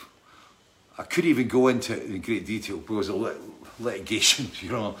 I couldn't even go into it in great detail because of litigation,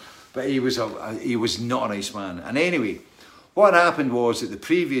 you know, but he was not a nice man. And anyway, what happened was that the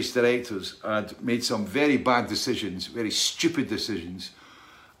previous directors had made some very bad decisions, very stupid decisions,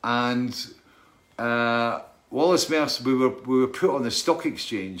 and Wallace Mercer, we were put on the stock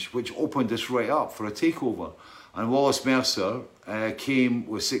exchange, which opened us right up for a takeover. And Wallace Mercer came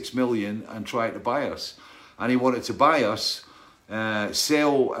with 6 million and tried to buy us. And he wanted to buy us,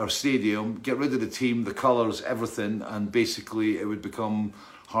 sell our stadium, get rid of the team, the colours, everything, and basically it would become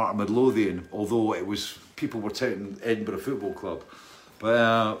Heart of Midlothian, although it was, people were touting Edinburgh Football Club.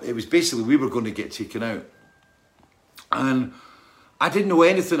 But it was basically, we were going to get taken out. And I didn't know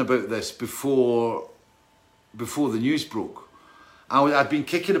anything about this before the news broke. I'd been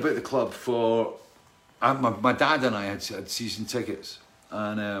kicking about the club for, my dad and I had season tickets,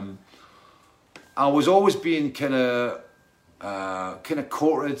 and I was always being kind of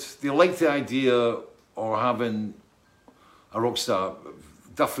courted. They liked the idea of having a rock star,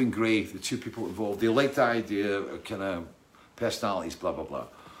 Duff and Gray, the two people involved. They liked the idea of kind of personalities, blah blah blah.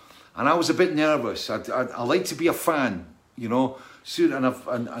 And I was a bit nervous. I like to be a fan, you know. Soon, and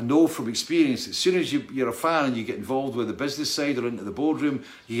I know from experience, as soon as you're a fan and you get involved with the business side or into the boardroom,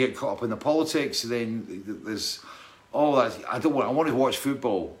 you get caught up in the politics. Then there's all that. I want to watch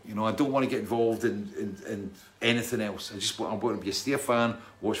football. You know, I don't want to get involved in anything else. I want to be a fan,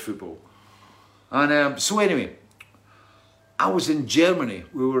 watch football. And so anyway, I was in Germany.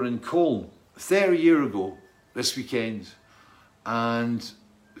 We were in Cologne 30 years ago this weekend, and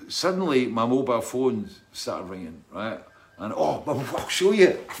suddenly my mobile phone started ringing, right? And oh, I'll show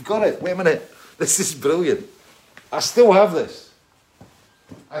you. I've got it. Wait a minute. This is brilliant. I still have this.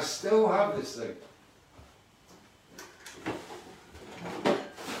 I still have this thing.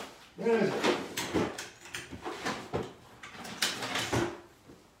 Where is it?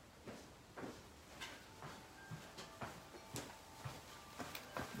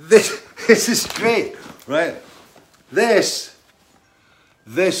 This is great, right? This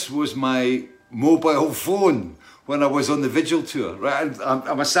was my mobile phone when I was on the Vigil tour, right?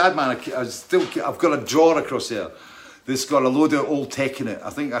 I'm a sad man. I've got a drawer across there that's got a load of old tech in it.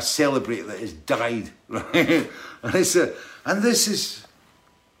 I think I celebrate that it's died, right? And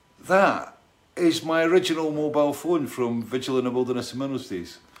that is my original mobile phone from Vigil in the Wilderness of Minerals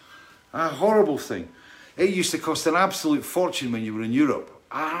days. A horrible thing. It used to cost an absolute fortune when you were in Europe.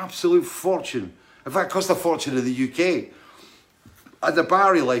 An absolute fortune. In fact, it cost a fortune in the UK. And the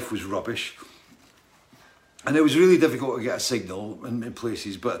battery life was rubbish. And it was really difficult to get a signal in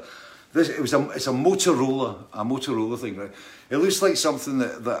places, but it's a Motorola thing, right? It looks like something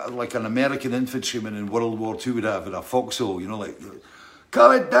that like an American infantryman in World War II would have in a foxhole, you know, like,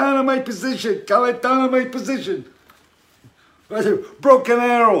 call it down on my position, call it down on my position. Broken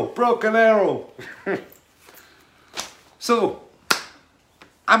arrow. So,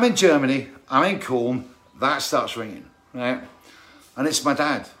 I'm in Germany, I'm in Cologne, that starts ringing, right? And it's my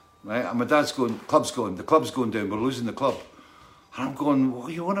dad. Right, and my dad's going, the club's going down, we're losing the club. And I'm going, what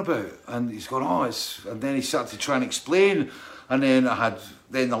are you on about? And he's going, oh, and then he started to try and explain, and then I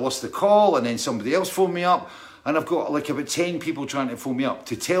lost the call, and then somebody else phoned me up, and I've got like about 10 people trying to phone me up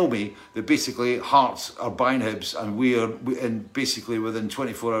to tell me that basically Hearts are buying Hibs, and basically within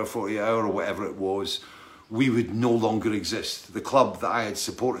 24 hour, 48 hour, or whatever it was, we would no longer exist. The club that I had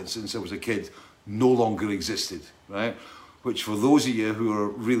supported since I was a kid no longer existed, right? Which for those of you who are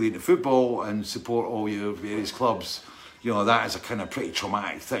really into football and support all your various clubs, you know, that is a kind of pretty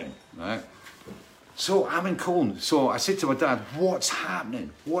traumatic thing, right? So I'm in Cologne. So I said to my dad, what's happening?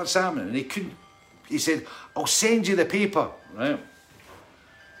 What's happening? And he said, I'll send you the paper, right?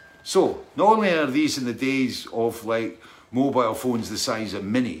 So not only are these in the days of like mobile phones the size of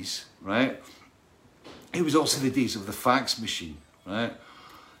minis, right? It was also the days of the fax machine, right?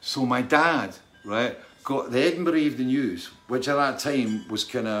 So my dad, right, got the Edinburgh Evening News, which at that time was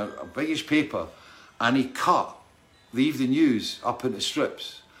kind of a biggish paper, and he cut the Evening News up into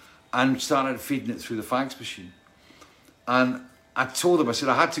strips and started feeding it through the fax machine. And I told him, I said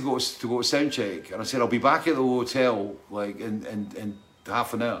I had to go to sound check, and I said I'll be back at the hotel like in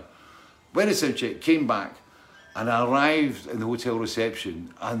half an hour. Went to sound check, came back, and I arrived in the hotel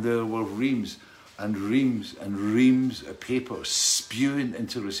reception, and there were reams and reams and reams of paper spewing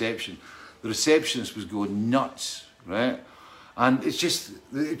into reception. The receptionist was going nuts, right? And it's just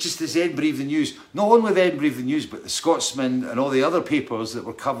this Edinburgh Evening News. Not only the Edinburgh Evening News, but the Scotsman and all the other papers that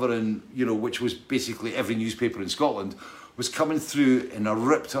were covering, you know, which was basically every newspaper in Scotland, was coming through in a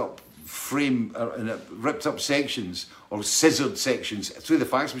ripped up frame in ripped up sections or scissored sections through the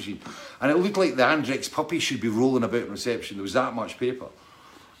fax machine, and it looked like the Andrex puppy should be rolling about in reception. There was that much paper,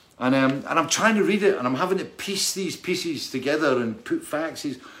 and I'm trying to read it, and I'm having to piece these pieces together and put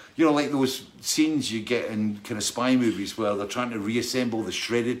faxes. You know, like those scenes you get in kind of spy movies where they're trying to reassemble the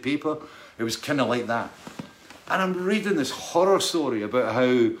shredded paper. It was kind of like that. And I'm reading this horror story about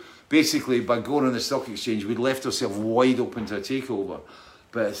how basically by going on the stock exchange, we'd left ourselves wide open to a takeover.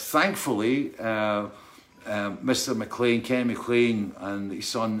 But thankfully, Mr. McLean, Ken McLean and his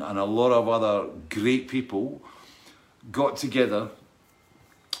son and a lot of other great people got together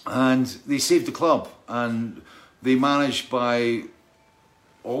and they saved the club. And they managed by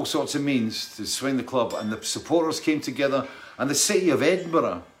all sorts of means to swing the club, and the supporters came together and the city of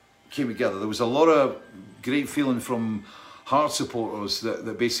Edinburgh came together. There was a lot of great feeling from Hearts supporters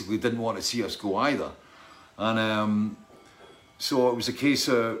that basically didn't want to see us go either. And so it was a case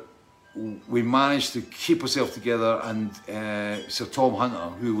of we managed to keep ourselves together, and Sir Tom Hunter,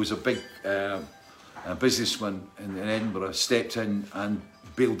 who was a big a businessman in Edinburgh, stepped in and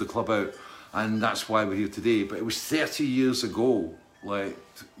bailed the club out, and that's why we're here today. But it was 30 years ago, like,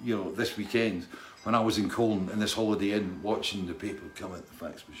 you know, this weekend, when I was in Colne in this Holiday Inn watching the paper come out the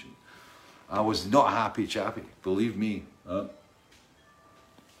fax machine. I was not a happy chappy, believe me.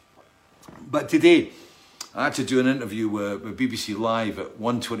 But today, I had to do an interview with BBC Live at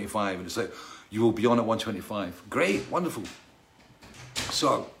 1:25, and it's like, you will be on at 1:25. Great, wonderful.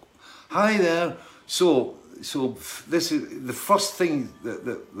 So, hi there. So this is the first thing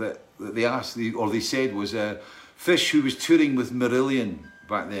that they asked, or they said, was Fish, who was touring with Marillion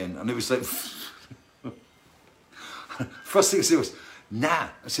back then, and it was like, first thing I said was, nah.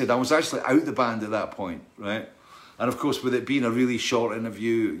 I said I was actually out the band at that point, right? And of course, with it being a really short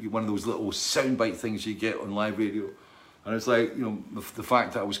interview, one of those little soundbite things you get on live radio, and it's like, you know, the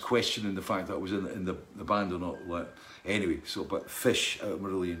fact that I was questioning the fact that I was in the band or not. Like, anyway, so but Fish out of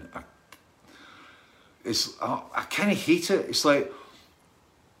Marillion, I kind of hate it. It's like,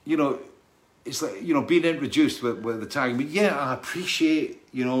 you know, it's like, you know, being introduced with the tag. I mean, yeah, I appreciate,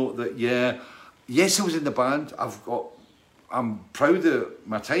 you know, that. Yeah, yes, I was in the band. I'm proud of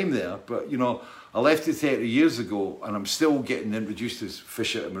my time there, but you know, I left it 30 years ago, and I'm still getting introduced as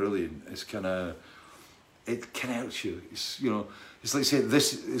Fish out of Marillion. It's kind of, it kind of helps you. It's, you know, it's like saying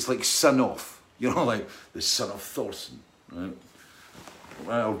this. It's like son off. You know, like the son of Thorson, right?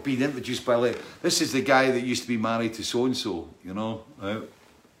 Or being introduced by, like, this is the guy that used to be married to so and so. You know, right?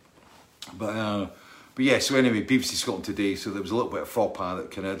 But yeah. So anyway, BBC Scotland Today. So there was a little bit of faux pas that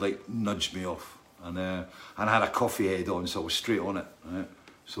kind of like nudged me off. And I had a coffee head on, so I was straight on it. Right?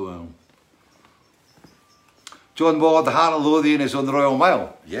 So, John Ward, the Heart of Lothian is on the Royal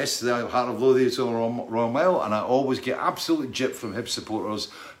Mile. Yes, the Heart of Lothian is on the Royal Mile, and I always get absolute gyp from Hibs supporters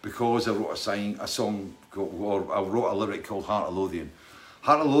because I wrote a song, or I wrote a lyric called Heart of Lothian.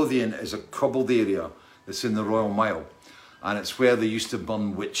 Heart of Lothian is a cobbled area that's in the Royal Mile, and it's where they used to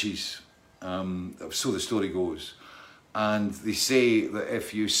burn witches, so the story goes. And they say that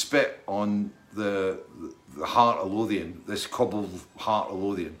if you spit on the Heart of Lothian, this cobbled Heart of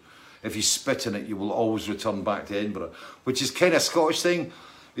Lothian, if you spit in it, you will always return back to Edinburgh, which is kind of a Scottish thing.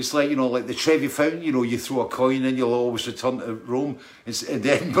 It's like, you know, like the Trevi Fountain, you know, you throw a coin in, you'll always return to Rome. It's in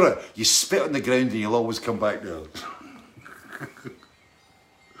Edinburgh, you spit on the ground and you'll always come back there.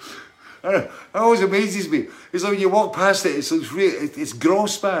 It always amazes me. It's like when you walk past it, it's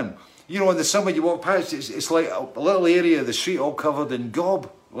Grosban. You know, in the summer you walk past, it's like a little area of the street all covered in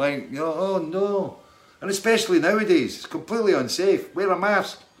gob. Like, you know, oh no. And especially nowadays, it's completely unsafe. Wear a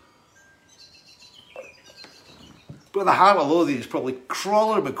mask. But the Heart of Lothian is probably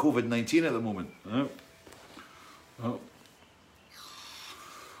crawling with COVID-19 at the moment.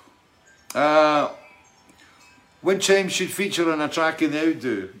 Wind chimes should feature on a track in the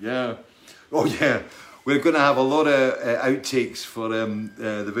outdo. Yeah. Oh yeah. We're going to have a lot of outtakes for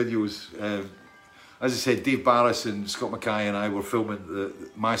the videos. As I said, Dave Barris and Scott Mackay and I were filming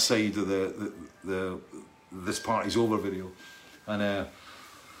my side of the This Party's Over video, and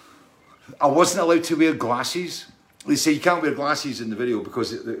I wasn't allowed to wear glasses. They say you can't wear glasses in the video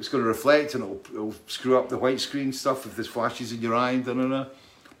because it's going to reflect and it'll screw up the white screen stuff if there's flashes in your eye.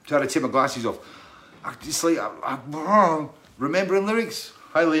 Try to take my glasses off. I just like remembering lyrics.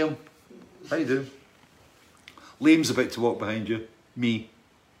 Hi Liam, how you doing? Liam's about to walk behind you. Me.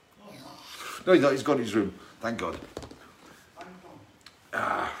 No, he's not. He's gone to his room. Thank God.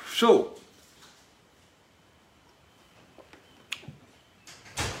 So,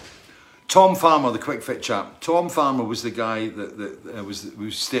 Tom Farmer, the quick fit chap. Tom Farmer was the guy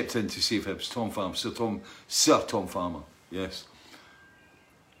who stepped in to save Hibs. Tom Farmer, Sir Tom Farmer. Yes.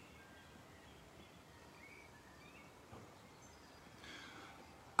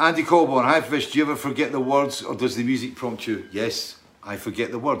 Andy Colborne, hi Fish, do you ever forget the words or does the music prompt you? Yes, I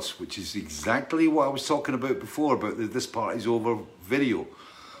forget the words, which is exactly what I was talking about before, about the This Party's Over video.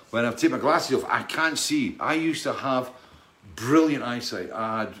 When I take my glasses off, I can't see. I used to have brilliant eyesight.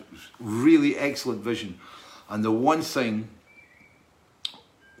 I had really excellent vision. And the one thing,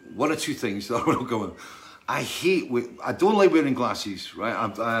 one or two things that I'm not going, I don't like wearing glasses,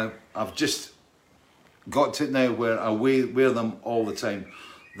 right? I've just got to it now where I wear them all the time.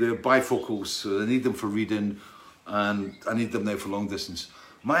 They're bifocals, so I need them for reading, and I need them now for long distance.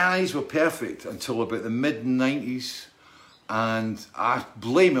 My eyes were perfect until about the mid-90s, and I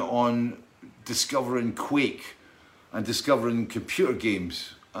blame it on discovering Quake and discovering computer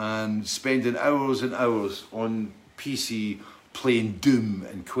games and spending hours and hours on PC playing Doom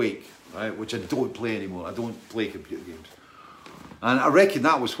and Quake, right? Which I don't play anymore. I don't play computer games. And I reckon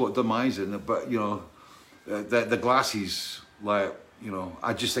that was what done my eyes in, but you know, the glasses, like, you know,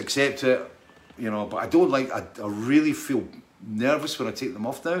 I just accept it, you know, but I don't like, I really feel nervous when I take them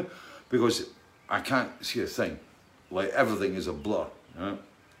off now because I can't see a thing. Like, everything is a blur, right?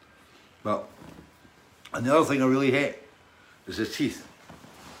 But another thing I really hate is the teeth.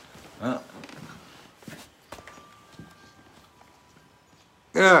 Right?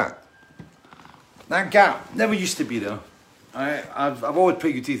 Yeah, that gap never used to be there. I've always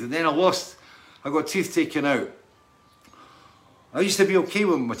pretty good teeth, and then I got teeth taken out. I used to be okay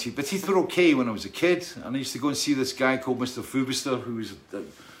with my teeth. My teeth were okay when I was a kid, and I used to go and see this guy called Mr. Fubister, who was a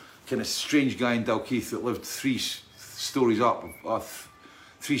kind of strange guy in Dalkeith that lived 3 stories up, up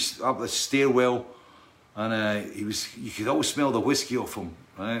the stairwell, and you could always smell the whiskey off him,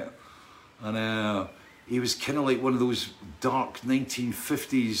 right? And he was kind of like one of those dark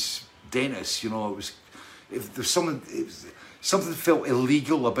 1950s dentists, you know. If there's something felt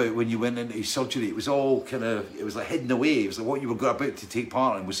illegal about when you went into his surgery. It was all kind of, it was like hidden away. It was like what you were about to take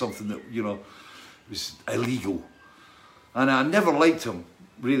part in was something that, you know, was illegal. And I never liked him,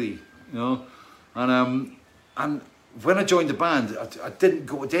 really, you know. And when I joined the band, I didn't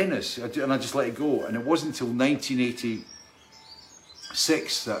go to dentists, and I just let it go. And it wasn't until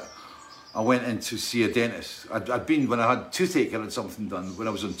 1986 that I went in to see a dentist. I'd been, when I had toothache, I had something done when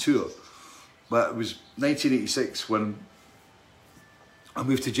I was on tour. But it was 1986 when I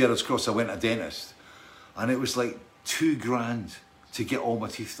moved to Gerrards Cross. I went to a dentist, and it was like £2,000 to get all my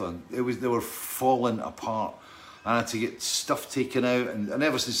teeth done. They were falling apart. I had to get stuff taken out, and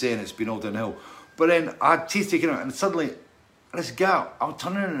ever since then it's been all downhill. But then I had teeth taken out, and suddenly this gap, I'm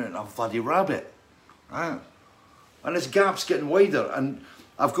turning into a bloody rabbit, right? And this gap's getting wider, and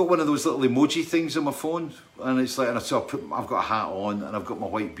I've got one of those little emoji things on my phone, and it's like, and so I've got a hat on, and I've got my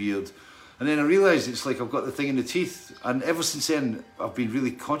white beard. And then I realised it's like I've got the thing in the teeth, and ever since then I've been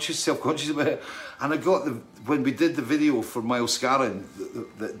really self-conscious about it. And I got when we did the video for Miles Scarron,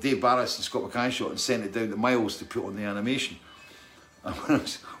 that Dave Barris and Scott McKay shot, and sent it down to Miles to put on the animation. And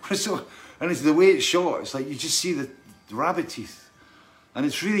it's the way it's shot, it's like you just see the rabbit teeth, and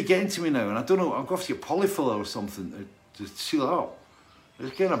it's really getting to me now. And I don't know, I've got to get polyfiller or something to seal it up.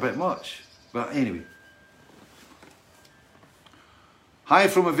 It's getting a bit much, but anyway. Hi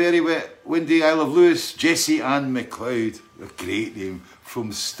from a very wet, windy Isle of Lewis, Jessie Ann McLeod. A great name,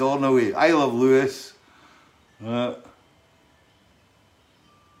 from Stornoway, Isle of Lewis.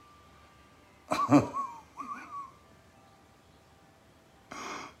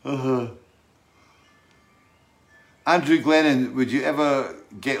 Andrew Glennon, would you ever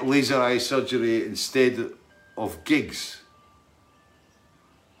get laser eye surgery instead of gigs?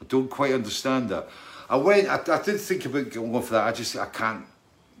 I don't quite understand that. I did think about going for that.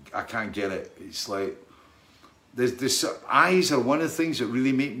 I can't get it. It's like, there's eyes are one of the things that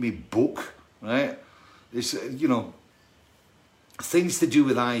really make me boke, right? It's, you know, things to do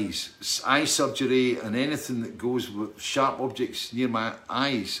with eyes, eye surgery, and anything that goes with sharp objects near my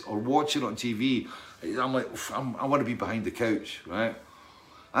eyes or watching it on TV. I'm like, I want to be behind the couch, right?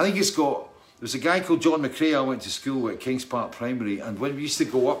 I think there's a guy called John McRae I went to school with at Kings Park Primary, and when we used to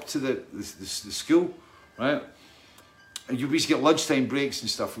go up to the school, right, and we used to get lunchtime breaks and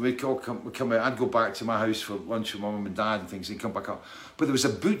stuff, and we'd come out, I'd go back to my house for lunch with my mum and dad and things, and come back up. But there was a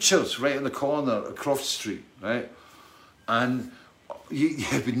butcher's right on the corner of Croft Street, right, and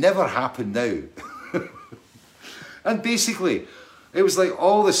it would never happen now. And basically, it was like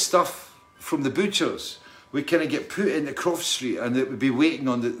all the stuff from the butchers would kind of get put into Croft Street, and it would be waiting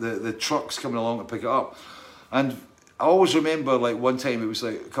on the trucks coming along to pick it up. And I always remember, like, one time it was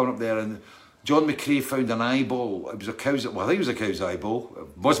like coming up there, and John McRae found an eyeball. It was a cow's, well, I think it was a cow's eyeball.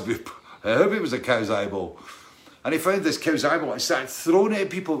 It must be, I hope it was a cow's eyeball. And he found this cow's eyeball and started throwing it at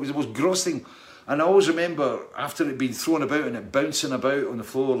people. It was the most gross thing. And I always remember after it had been thrown about and it bouncing about on the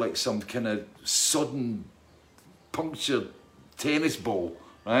floor like some kind of sudden punctured tennis ball,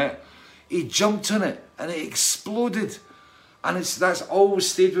 right? He jumped on it and it exploded. And that's always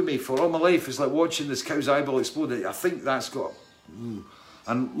stayed with me for all my life. It's like watching this cow's eyeball explode. I think that's got...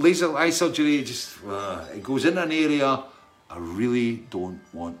 And laser eye surgery, it goes in an area I really don't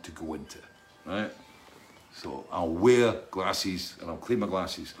want to go into, right? So I'll wear glasses and I'll clean my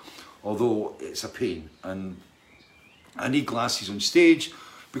glasses, although it's a pain. And I need glasses on stage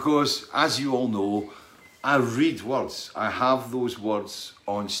because, as you all know, I read words. I have those words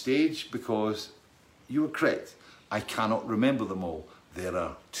on stage because you were correct. I cannot remember them all. There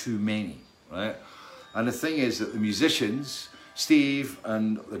are too many, right? And the thing is that the musicians, Steve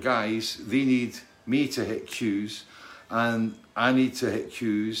and the guys, they need me to hit cues and I need to hit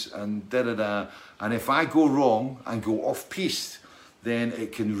cues and da-da-da. And if I go wrong and go off-piste, then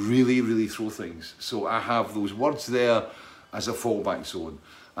it can really, really throw things. So I have those words there as a fallback zone.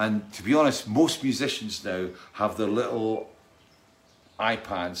 And to be honest, most musicians now have their little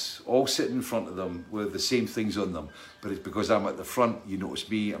iPads all sitting in front of them with the same things on them, but it's because I'm at the front, you notice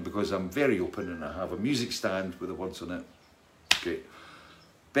me, and because I'm very open and I have a music stand with the words on it. Great.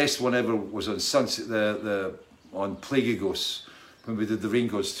 Best one ever was on Sunset, on Plagueigos, when we did the Rain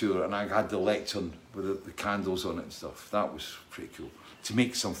Gods tour, and I had the lectern with the candles on it and stuff. That was pretty cool, to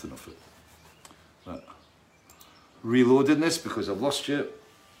make something of it. But reloading this because I've lost you.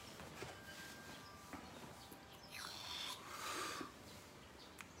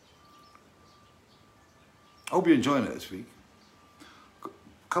 I hope you're enjoying it this week. A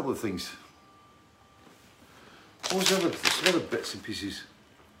couple of things. Oh, there's other bits and pieces.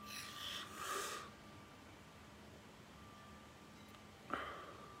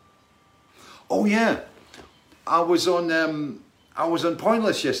 Oh yeah, I was on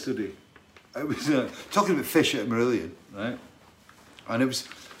Pointless yesterday. I was talking about fish at Marillion, right? And it was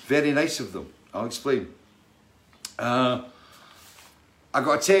very nice of them. I'll explain. I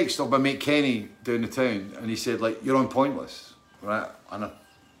got a text of my mate Kenny down the town, and he said, like, you're on Pointless, right? And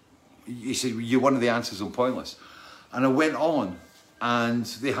he said, you're one of the answers on Pointless. And I went on, and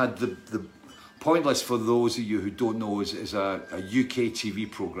they had the Pointless, for those of you who don't know, is a UK TV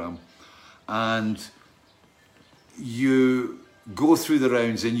programme. And you go through the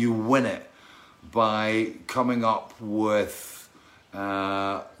rounds and you win it by coming up with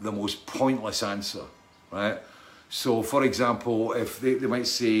the most pointless answer, right? So, for example, if they might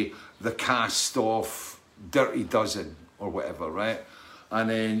say the cast of Dirty Dozen or whatever, right? And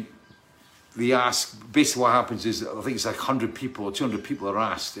then they ask, basically what happens is, I think it's like 100 people or 200 people are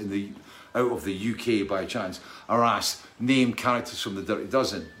asked out of the UK by chance, are asked, name characters from the Dirty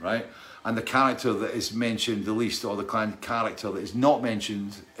Dozen, right? And the character that is mentioned the least, or the character that is not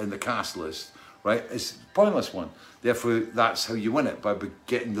mentioned in the cast list, right, is a pointless one. Therefore, that's how you win it, by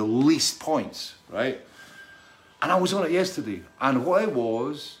getting the least points, right? And I was on it yesterday, and what it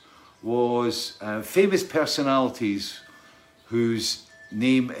was famous personalities whose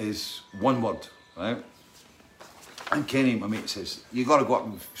name is one word, right? And Kenny, my mate, says, you got to go up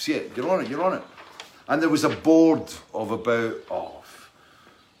and see it. You're on it, you're on it. And there was a board of about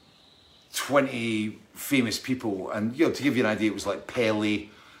 20 famous people, and you know, to give you an idea, it was like Pele,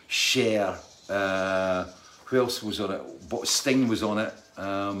 Cher, who else was on it? Sting was on it.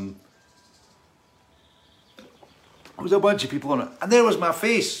 There was a bunch of people on it, and there was my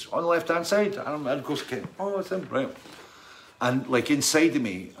face on the left-hand side. And of course, oh, that's him, right? And like inside of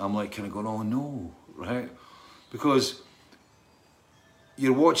me, I'm like kind of going, oh no, right? Because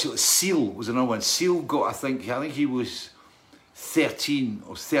you're watching. Seal was another one. Seal got, I think he was 13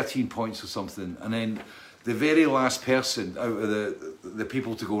 points or something, and then the very last person out of the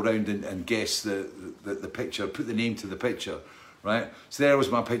people to go around and guess the picture, put the name to the picture, right? So there was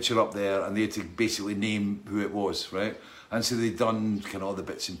my picture up there, and they had to basically name who it was, right? And so they'd done kind of all the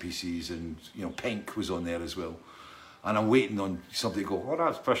bits and pieces, and you know, Pink was on there as well. And I'm waiting on somebody to go, oh,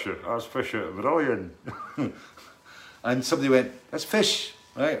 that's Fisher, brilliant. And somebody went, that's Fish,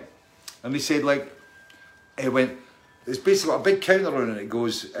 right? And they said, like, it went, it's basically got a big counter on it. It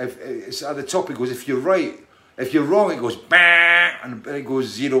goes, if it's at the top, it goes, if you're right, if you're wrong, it goes, bah, and it goes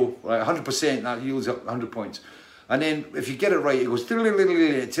 0, right? 100%, that yields up 100 points. And then if you get it right, it goes,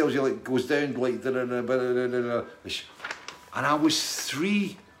 it tells you, like, it goes down, like, and I was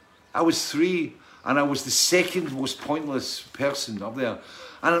three, and I was the second most pointless person up there.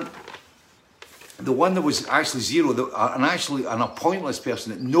 And the one that was actually 0, and a pointless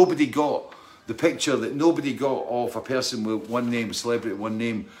person that nobody got, the picture that nobody got of a person with one name, a celebrity with one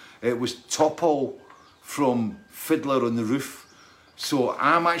name, it was Topol from Fiddler on the Roof. So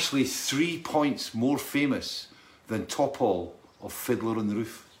I'm actually 3 points more famous than Topol of Fiddler on the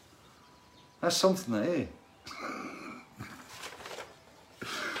Roof. That's something, eh?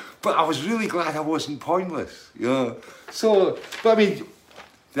 But I was really glad I wasn't pointless, you know. So, but I mean,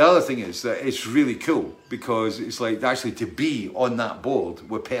 the other thing is that it's really cool because it's like actually to be on that board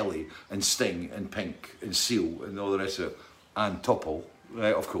with Pelly and Sting and Pink and Seal and all the rest of it, and Topol,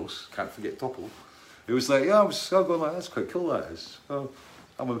 right? Of course, can't forget Topol. It was like, yeah, I was going like, that's quite cool, that is. But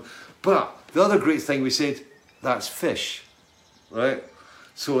the other great thing we said, that's fish, right?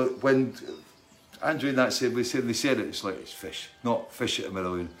 So when Andrew and that said, they said it, it's like, it's fish, not fish at a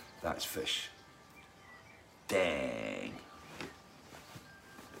Merillion, that's fish. Dang.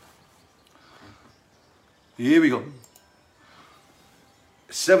 Here we go.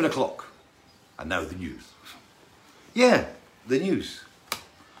 7 o'clock. And now the news. Yeah, the news.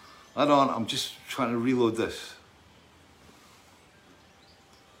 Hold on, I'm just trying to reload this.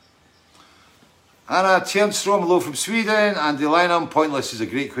 Anna Ternstrom, hello from Sweden. Andy Lynham, Pointless is a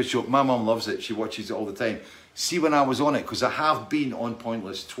great quiz show. My mum loves it, she watches it all the time. See when I was on it, because I have been on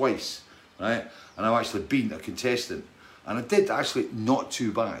Pointless twice, right? And I've actually been a contestant. And I did actually not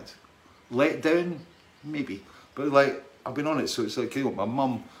too bad. Let down, maybe. But like, I've been on it, so it's like, you know, my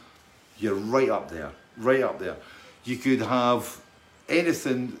mum, you're right up there, right up there. You could have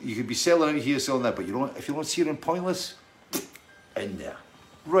anything, you could be selling out here, selling that, but you don't, if you don't see it on Pointless, in there,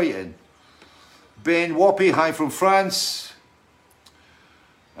 right in. Ben Wappy, hi from France.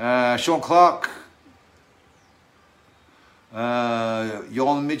 Sean Clark.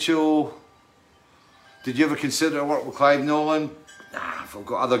 Jon Mitchell. Did you ever consider work with Clive Nolan? Nah, I've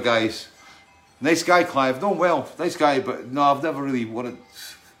got other guys. Nice guy, Clive. No, well, nice guy, but no, I've never really wanted.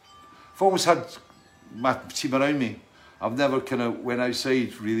 I've always had my team around me. I've never kind of went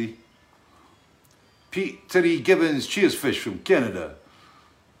outside, really. Peter E. Gibbons, cheers fish from Canada.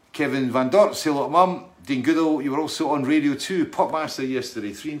 Kevin Van Dort, say hello to Mum. Dean Goodall, you were also on Radio 2, Popmaster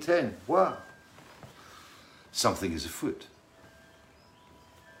yesterday, 3 and 10. Wow. Something is afoot.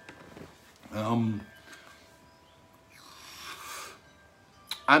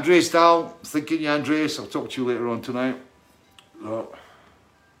 Andreas Dahl, thinking you, Andreas. I'll talk to you later on tonight.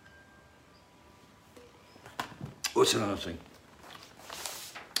 What's another thing?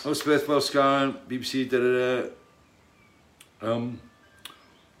 Elspeth Wellscan, BBC,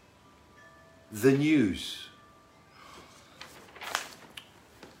 the news.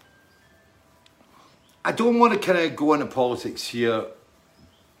 I don't want to kind of go into politics here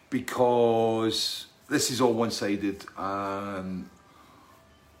because this is all one-sided and,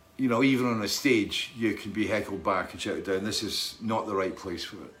 you know, even on a stage you can be heckled back and shouted down. This is not the right place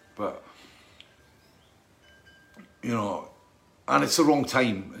for it. But, you know, and it's the wrong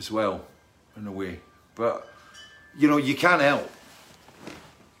time as well, in a way. But, you know, you can't help.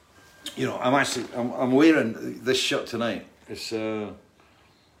 You know, I'm wearing this shirt tonight. It's a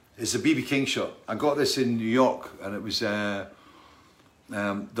BB King shirt. I got this in New York, and it was the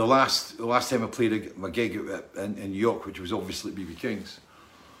last time I played my gig in New York, which was obviously BB King's.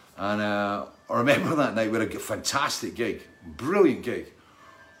 And I remember that night we had a fantastic gig, brilliant gig,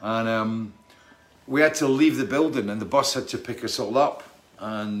 and we had to leave the building, and the bus had to pick us all up,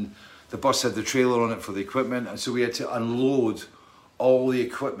 and the bus had the trailer on it for the equipment, and so we had to unload all the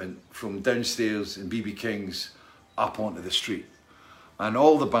equipment from downstairs in BB King's up onto the street. And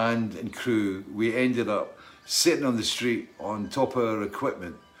all the band and crew, we ended up sitting on the street on top of our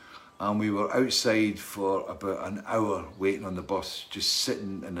equipment, and we were outside for about an hour waiting on the bus, just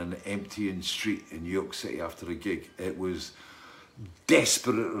sitting in an emptying street in New York City after a gig. It was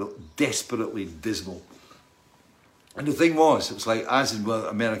desperately dismal. And the thing was, it was like, as in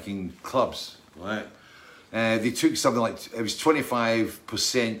American clubs, right? They took something like, it was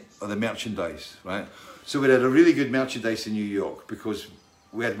 25% of the merchandise, right? So we had a really good merchandise in New York because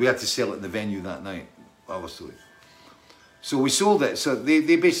we had to sell it in the venue that night, obviously. So we sold it. So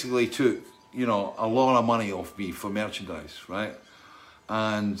they basically took, you know, a lot of money off me for merchandise, right?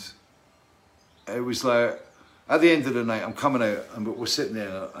 And it was like, at the end of the night, I'm coming out and we're sitting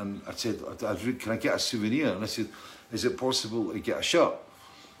there and I said, can I get a souvenir? And I said, is it possible to get a shirt?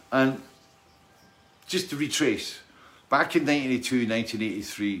 And just to retrace, back in 1982,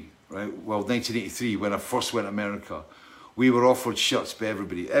 1983, right? Well, 1983, when I first went to America, we were offered shirts by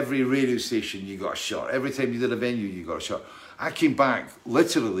everybody. Every radio station, you got a shirt. Every time you did a venue, you got a shirt. I came back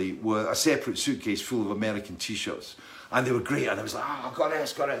literally with a separate suitcase full of American t-shirts, and they were great. And I was like, oh, I've got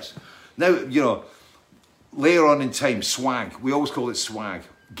this, got this. Now, you know, later on in time, swag. We always call it swag.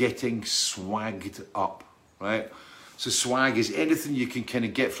 Getting swagged up, right? So swag is anything you can kind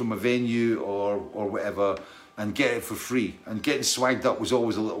of get from a venue or whatever and get it for free. And getting swagged up was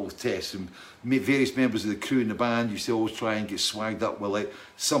always a little test. And various members of the crew in the band used to always try and get swagged up with like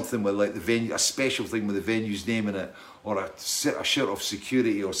something with like the venue, a special thing with the venue's name in it, or a shirt of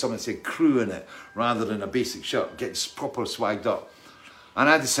security, or something that said crew in it, rather than a basic shirt. Getting proper swagged up. And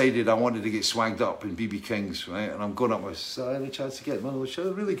I decided I wanted to get swagged up in BB King's, right? And I'm going up with, any chance to get one of those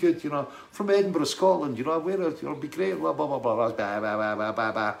shirts? Really good, you know, from Edinburgh, Scotland, you know, I wear it, it'll be great, blah, blah, blah, blah, blah, blah, blah, blah,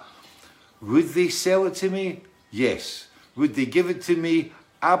 blah, blah. Would they sell it to me? Yes. Would they give it to me?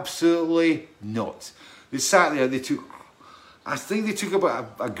 Absolutely not. They sat there, I think they took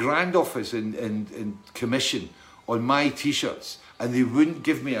about a grand office in commission on my t-shirts, and they wouldn't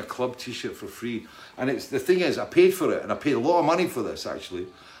give me a club t-shirt for free. And the thing is, I paid for it, and I paid a lot of money for this actually,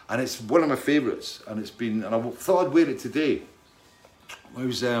 and it's one of my favourites, and I thought I'd wear it today.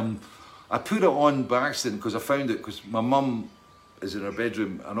 I put it on by accident because I found it, because my mum is in her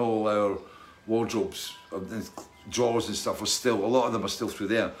bedroom and all our wardrobes, drawers and stuff a lot of them are still through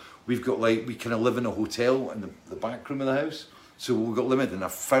there. We've got like, we kind of live in a hotel in the back room of the house, so we've got limited, and I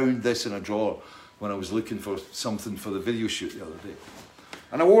found this in a drawer when I was looking for something for the video shoot the other day.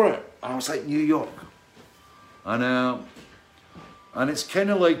 And I wore it, and I was like, New York. And it's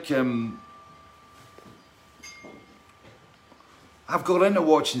kind of like, I've got into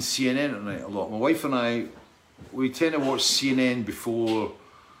watching CNN tonight a lot. My wife and I, we tend to watch CNN before,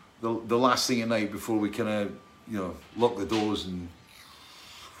 the last thing at night, before we kind of, you know, lock the doors and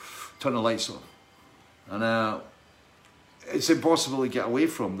turn the lights off. And it's impossible to get away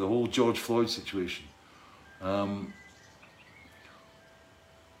from the whole George Floyd situation.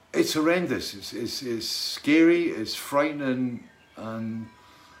 It's horrendous. It's scary. It's frightening, and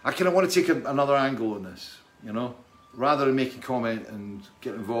I kind of want to take another angle on this. You know, rather than make a comment and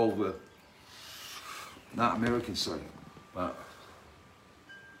get involved with that American side. But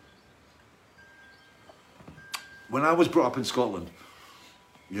when I was brought up in Scotland,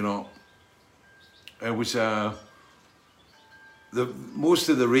 you know, it was most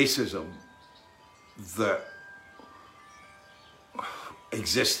of the racism that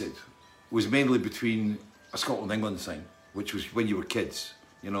existed was mainly between a Scotland-England thing, which was when you were kids,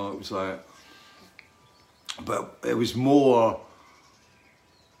 you know, it was like, but it was more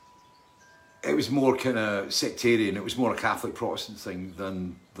kind of sectarian. It was more a Catholic Protestant thing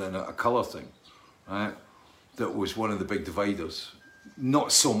than a colour thing, right? That was one of the big dividers.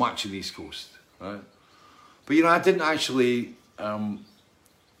 Not so much in the East Coast, right? But you know, I didn't actually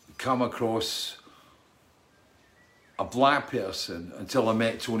come across a black person until I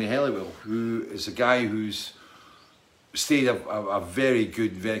met Tony Helliwell, who is a guy who's stayed a very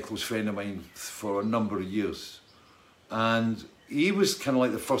good, very close friend of mine for a number of years. And he was kind of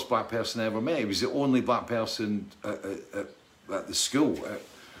like the first black person I ever met. He was the only black person at the school,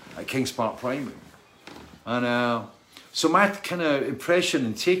 at Kings Park Primary. And so my kind of impression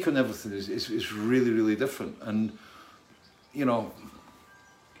and take on everything is really, really different. And, you know,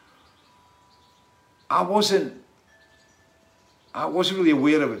 I wasn't really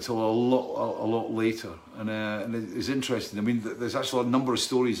aware of it till a lot later, and it's interesting. I mean, there's actually a number of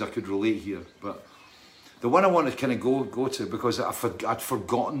stories I could relate here, but the one I want to kind of go to, because I'd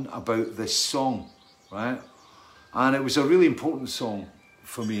forgotten about this song, right? And it was a really important song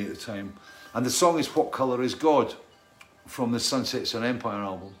for me at the time. And the song is "What Colour Is God?" from the Sunsets on Empire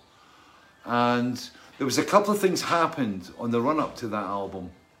album. And there was a couple of things happened on the run-up to that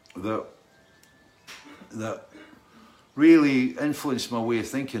album that really influenced my way of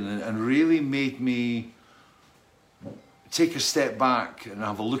thinking, and really made me take a step back and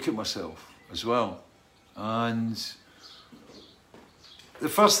have a look at myself as well. And the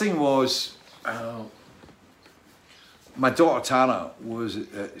first thing was, my daughter Tara was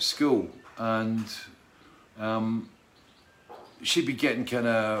at school, and she'd be getting kind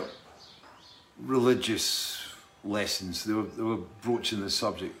of religious lessons. They were broaching the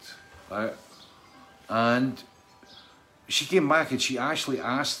subject, right? And she came back and she actually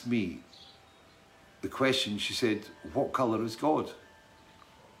asked me the question. She said, "What colour is God?"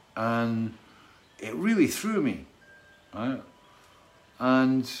 And it really threw me, right?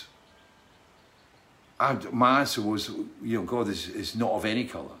 And my answer was, you know, God is not of any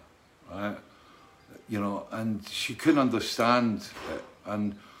colour, right? You know, and she couldn't understand it.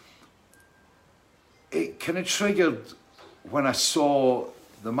 And it kind of triggered when I saw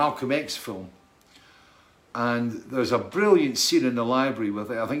the Malcolm X film. And there's a brilliant scene in the library with,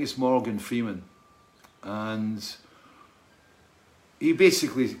 I think it's Morgan Freeman, and he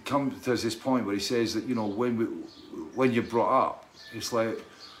basically comes to this point where he says that, you know, when you're brought up, it's like,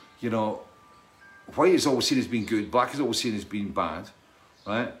 you know, white is always seen as being good, black is always seen as being bad,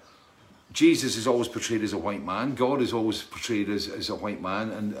 right? Jesus is always portrayed as a white man. God is always portrayed as a white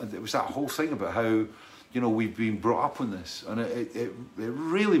man. And it was that whole thing about how, you know, we've been brought up on this. And it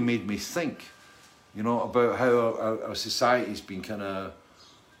really made me think, you know, about how our society's been kind of,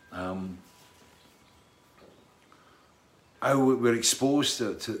 how we're exposed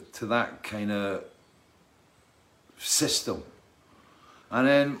to that kind of system. And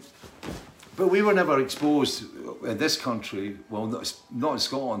then, but we were never exposed in this country, well, not in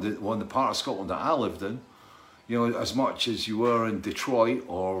Scotland, well, in the part of Scotland that I lived in, you know, as much as you were in Detroit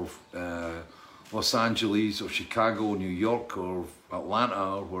or Los Angeles or Chicago or New York or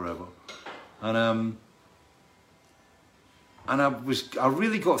Atlanta or wherever. And I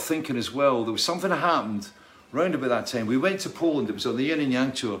really got thinking as well, there was something that happened round about that time. We went to Poland, it was on the Yin and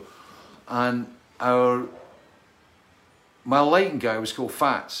Yang tour, and my lighting guy was called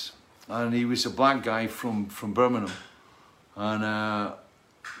Fats, and he was a black guy from Birmingham, and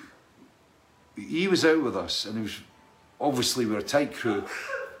he was out with us, and he was, obviously we were a tight crew,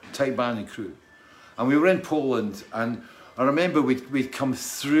 tight band and crew, and we were in Poland, and I remember we'd come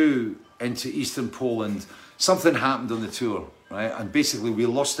through into Eastern Poland. Something happened on the tour, right? And basically we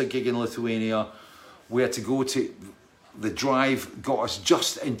lost a gig in Lithuania. We had to go to, the drive got us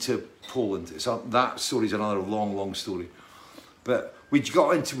just into Poland. That story's another long story. But we just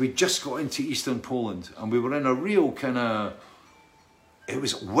got into Eastern Poland, and we were in a real kind of, it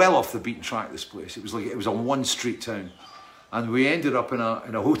was well off the beaten track, this place. It was like, it was a one street town. And we ended up in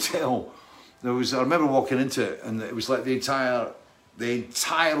a hotel. I remember walking into it, and it was like the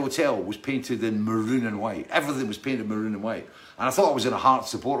entire hotel was painted in maroon and white. Everything was painted maroon and white. And I thought I was in a Hearts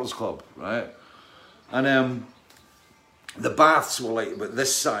supporters club, right? And the baths were like about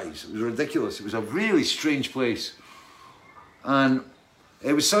this size. It was ridiculous. It was a really strange place. And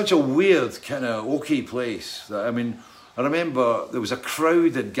it was such a weird kind of okay place that, I mean, I remember there was a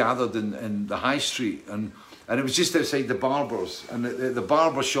crowd that gathered in the high street, and it was just outside the barbers. And the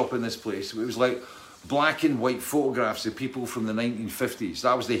barber shop in this place, it was like black and white photographs of people from the 1950s.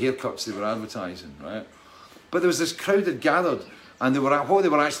 That was the haircuts they were advertising, right? But there was this crowd that gathered, and what they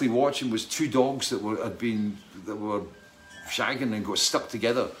were actually watching was two dogs that were shagging and got stuck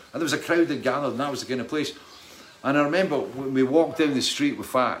together. And there was a crowd that gathered, and that was the kind of place. And I remember when we walked down the street with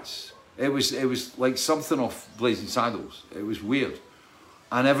Fats, it was like something off Blazing Saddles. It was weird.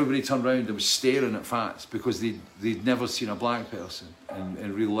 And everybody turned around and was staring at Fats because they'd never seen a black person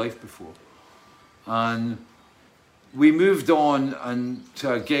in real life before. And we moved on and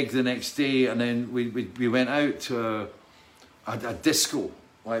to a gig the next day, and then we went out to a disco.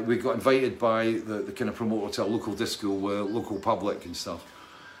 Like, we got invited by the kind of promoter to a local disco with local public and stuff.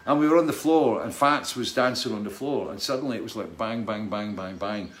 And we were on the floor, and Fats was dancing on the floor, and suddenly it was like bang, bang, bang, bang,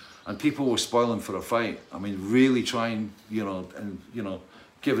 bang. And people were spoiling for a fight. I mean, really trying, giving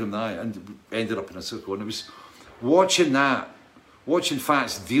him that, and ended up in a circle. And it was watching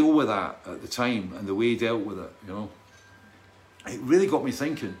Fats deal with that at the time, and the way he dealt with it, you know, it really got me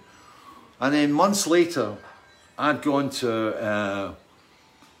thinking. And then months later, I'd gone to,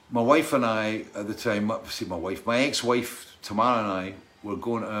 my wife and I at the time, my ex-wife Tamara and I were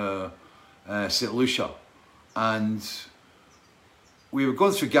going to St. Lucia, and we were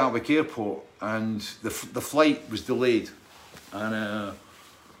going through Gatwick Airport, and the flight was delayed, and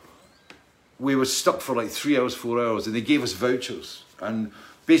we were stuck for like 3 hours, 4 hours, and they gave us vouchers. And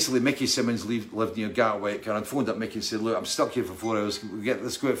basically Mickey Simmons lived near Gatwick, and I'd phoned up Mickey and said, look, I'm stuck here for 4 hours,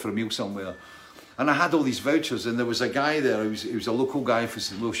 let's go out for a meal somewhere. And I had all these vouchers, and there was a guy there, he was a local guy for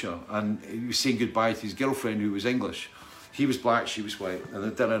St. Lucia, and he was saying goodbye to his girlfriend who was English. He was black, she was white,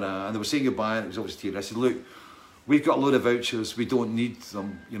 and they were saying goodbye, and it was obviously tears. I said, look, we've got a load of vouchers, we don't need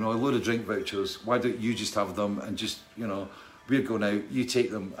them, you know, a load of drink vouchers, why don't you just have them, and just, you know, we're going out, you take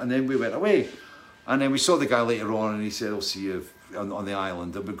them. And then we went away, and then we saw the guy later on, and he said, I'll see you on the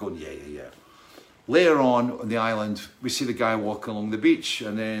island, and we're going, yeah. Later on the island, we see the guy walking along the beach,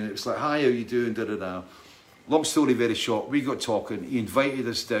 and then it's like, hi, how you doing, da-da-da. Long story very short, we got talking, he invited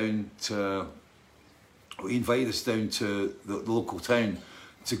us down to the local town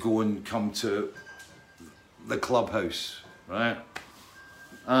to go and come to the clubhouse, right?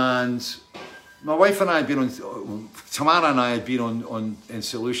 And my wife and I had been on, Tamara and I had been in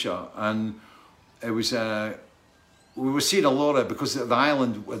St. Lucia, and it was, we were seeing a lot of, because the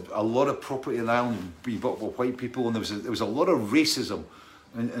island, a lot of property in the island being bought by white people, and there was a lot of racism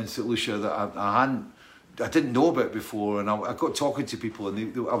in St. Lucia that I didn't know about before, and I got talking to people,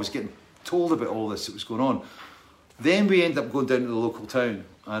 and I was getting told about all this that was going on. Then we ended up going down to the local town,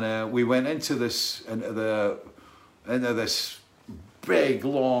 and we went into this big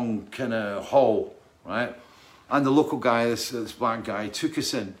long kind of hall, right? And the local guy, this black guy, took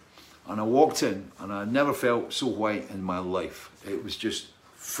us in, And I walked in, and I never felt so white in my life. It was just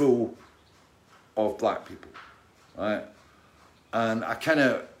full of black people, right? And I kind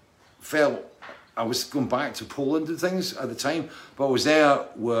of felt, I was going back to Poland and things at the time, but I was there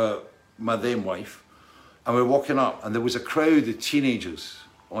with my then wife, and we were walking up, and there was a crowd of teenagers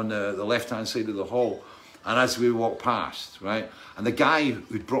on the left-hand side of the hall. And as we walked past, right, and the guy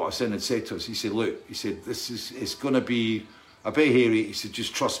who'd brought us in had said to us, he said, look, he said, it's going to be a bit hairy. He said,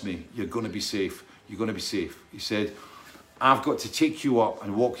 just trust me, you're going to be safe. You're going to be safe. He said, I've got to take you up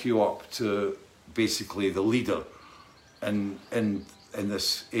and walk you up to basically the leader in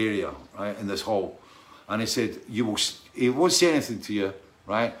this area, right, in this hall. And he said, he won't say anything to you,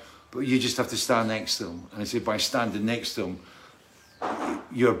 right, but you just have to stand next to him. And he said, by standing next to him,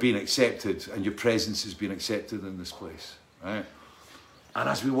 you're being accepted, and your presence is being accepted in this place, right? And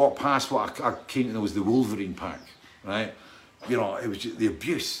as we walked past what I came to know was the Wolverine pack, right? You know, it was just the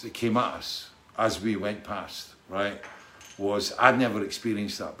abuse that came at us as we went past, right? I'd never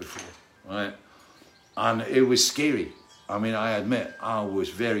experienced that before, right? And it was scary. I mean, I admit, I was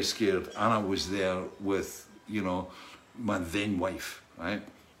very scared, and I was there with, you know, my then wife, right?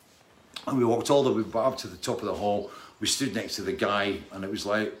 And we walked all the way up to the top of the hall. We stood next to the guy, and it was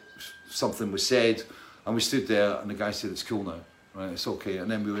like something was said, and we stood there, and the guy said, it's cool now, right, it's okay.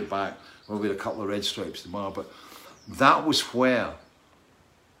 And then we went back, well, we had a couple of red stripes tomorrow, but that was where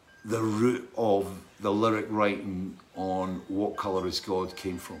the root of the lyric writing on What Colour Is God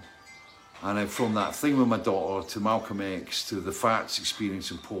came from. And then from that thing with my daughter, to Malcolm X, to the Fats experience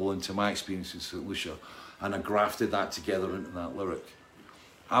in Poland, to my experience in St. Lucia, and I grafted that together into that lyric.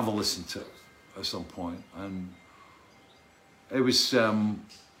 Have a listen to it at some point, and it was,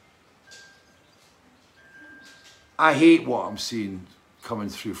 I hate what I'm seeing coming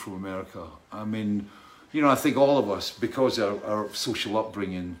through from America. I mean, you know, I think all of us, because of our social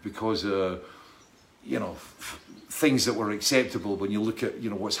upbringing, because of, you know, things that were acceptable, when you look at, you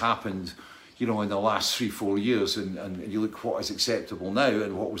know, what's happened, you know, in the last 3-4 years, and you look what is acceptable now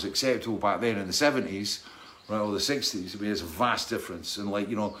and what was acceptable back then in the 70s, right, or the 60s, I mean, there's a vast difference. And like,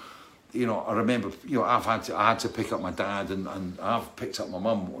 you know, I remember, you know, I had to pick up my dad, and I've picked up my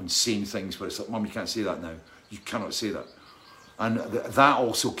mum on saying things where it's like, Mum, you can't say that now. You cannot say that. And that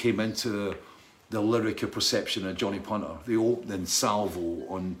also came into the lyric of Perception of Johnny Punter, the opening salvo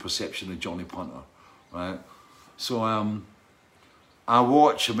on Perception of Johnny Punter, right? So I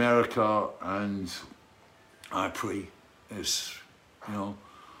watch America, and I pray. It's, you know,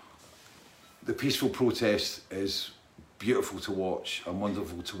 the peaceful protest is beautiful to watch and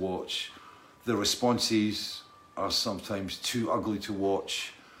wonderful to watch. The responses are sometimes too ugly to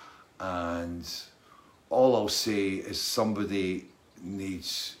watch, and all I'll say is somebody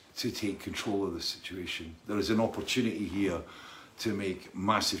needs to take control of the situation. There is an opportunity here to make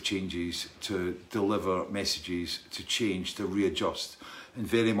massive changes, to deliver messages, to change, to readjust. In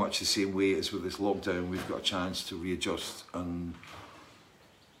very much the same way as with this lockdown, we've got a chance to readjust and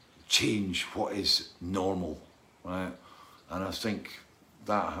change what is normal, right? And I think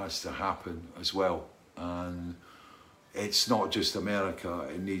that has to happen as well. And it's not just America,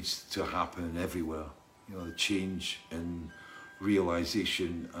 it needs to happen everywhere. You know, the change in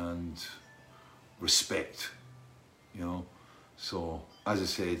realization and respect, you know. So, as I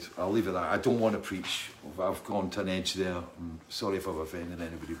said, I'll leave it at that. I don't want to preach. I've gone to an edge there. I'm sorry if I've offended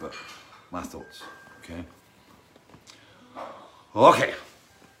anybody, but my thoughts, okay? Okay.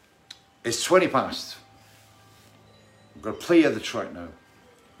 It's 20 past. I'm going to play you the track now.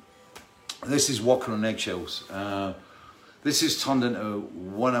 This is Walking on Eggshells. This has turned into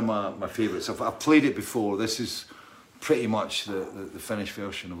one of my favourites. I've played it before. This is pretty much the finished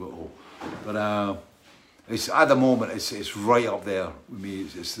version of it all. But it's at the moment, it's right up there with me.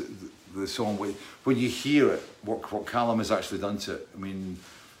 It's the song. When you hear it, what Callum has actually done to it, I mean,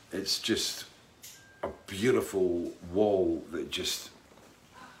 it's just a beautiful wall that just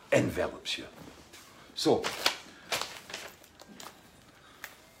envelops you. So,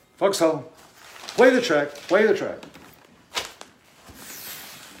 Foxhole, play the track, play the track.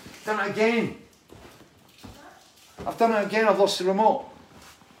 Done it again. I've done it again, I've lost the remote.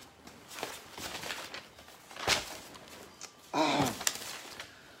 Oh.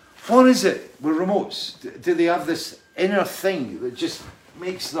 What is it with remotes? Do they have this inner thing that just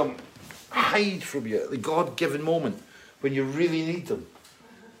makes them hide from you at the God-given moment when you really need them?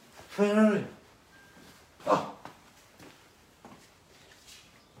 Where are they? Oh.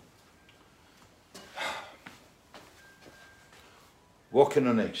 Walking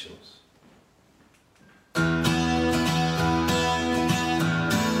on eggshells.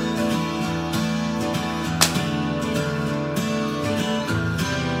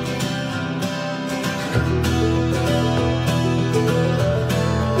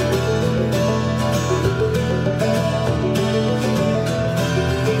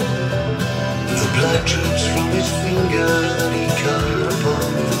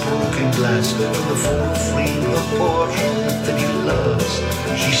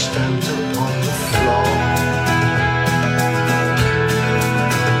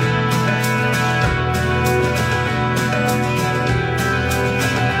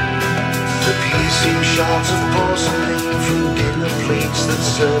 streets that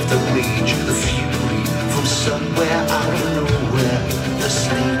serve the rage, the fury from somewhere out of nowhere, the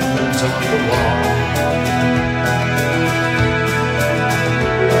statement on the wall.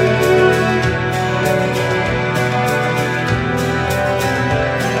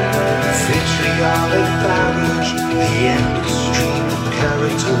 Vitriolic barrage, the endless stream of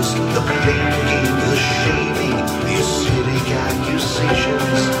characters, the blame game, the shaming, the acidic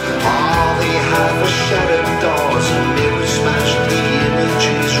accusations. All they have are shattered doors and mirrors smashed, the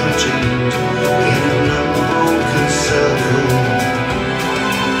images retained in an unbroken circle.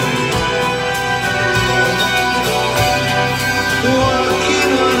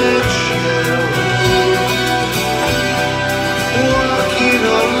 Walking on eggshells, walking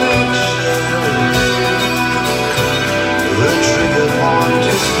on eggshells. The trigger point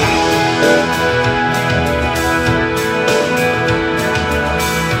is here.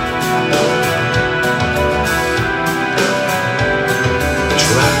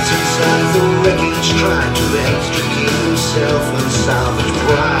 Trapped inside the wreckage, trying to extricate himself and salvage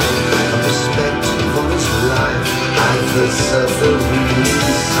pride, a perspective on his life, hide the suffering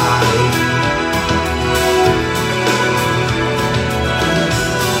inside.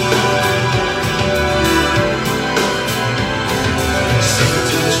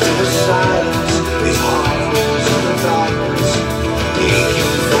 Silence, his heart rolls in the darkness,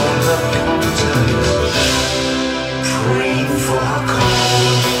 aching for the contact, praying for her call.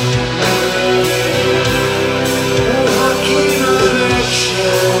 Walking on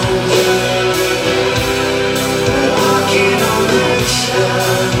eggshells, walking on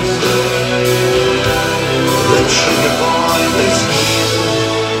eggshells. The trigger point is here.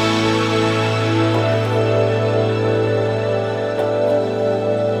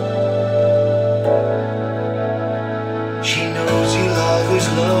 She knows he'll always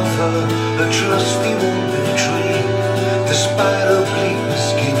love her, but trust he won't betray. Despite her bleak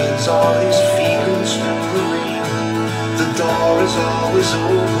misgivings, all his feelings will remain. The door is always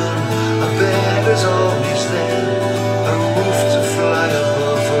open, a bed is always there, a roof to fly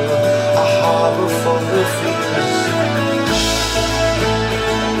above her, a harbor for her fears.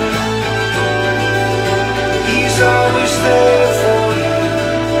 He's always there for you.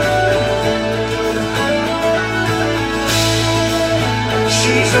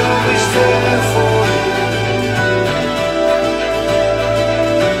 She's always there for you.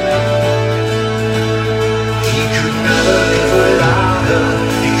 He could never live without her.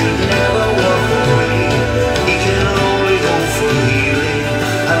 He could never walk away. He can only hope for healing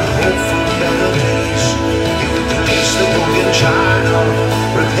and hope for better days. He replace the broken china,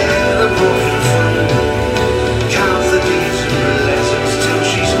 repair the broken food, count the days and blessings till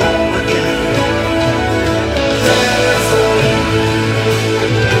she's home again. There for you.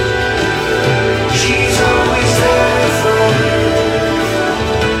 She's always there for you.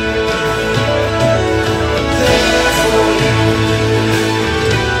 There for you.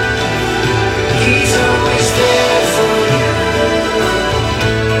 He's always there for you.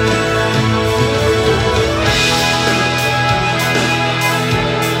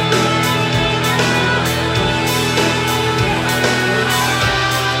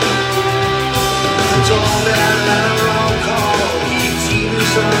 The doorbell and a wrong call, he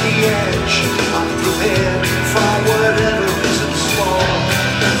teeters on the edge, unprepared for whatever is in store,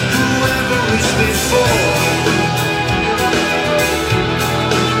 whoever is before.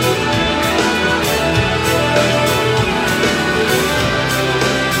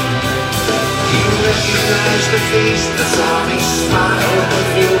 He recognized the face, the zombie smile, the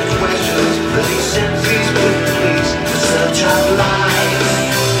field questions, that he sends his good police to search out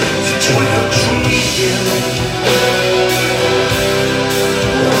lies, to trick or treat him.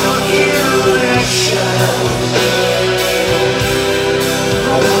 Walking on eggshells,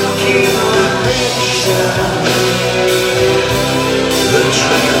 walking on eggshells. The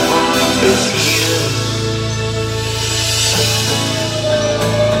trigger point is here.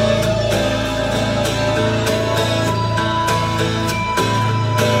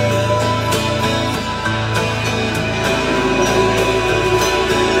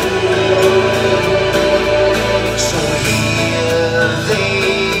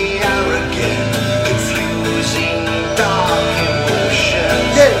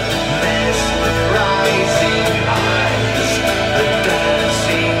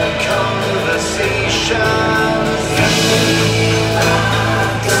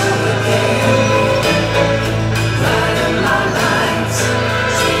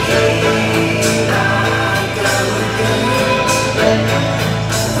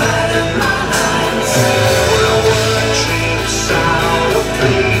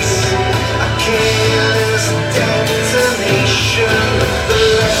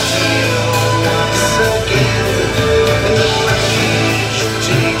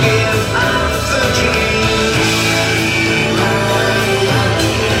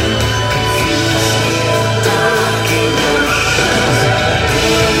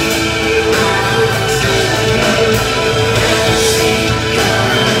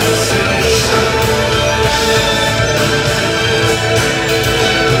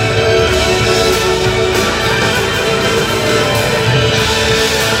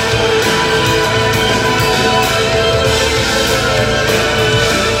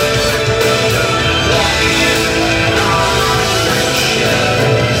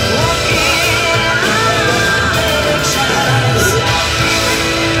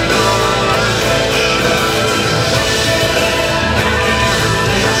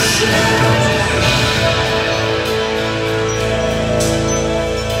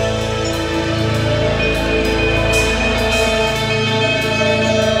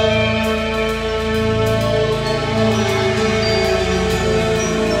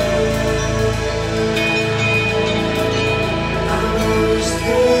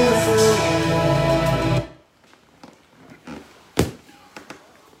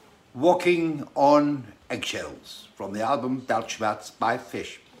 Walking on Eggshells from the album Bergschmerz by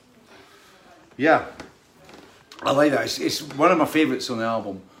Fish. Yeah, I like that. It's one of my favourites on the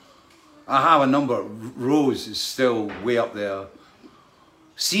album. I have a number. Rose is still way up there.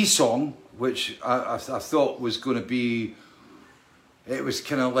 Sea Song, which I thought was going to be, it was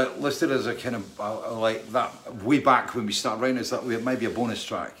kind of like listed as a kind of like that way back when we started writing. It's that it might be a bonus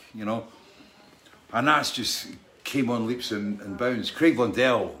track, you know, and that's just came on leaps and bounds. Craig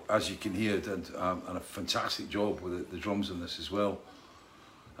Blundell, as you can hear, did a fantastic job with the drums on this as well.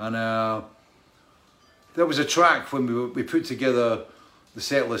 And there was a track when we put together the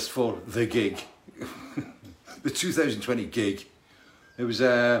set list for the gig, the 2020 gig. It was,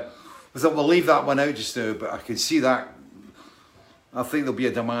 I thought we'll leave that one out just now, but I can see that. I think there'll be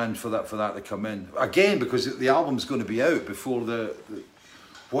a demand for that to come in again, because the album's going to be out before the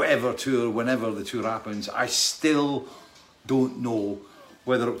whatever tour, whenever the tour happens. I still don't know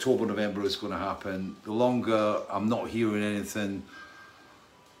whether October, November is going to happen. The longer I'm not hearing anything,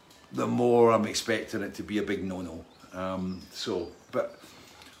 the more I'm expecting it to be a big no-no. But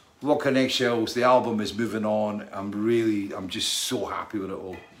Walk on Eggshells, the album is moving on. I'm just so happy with it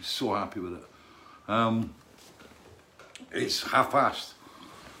all. So happy with it. It's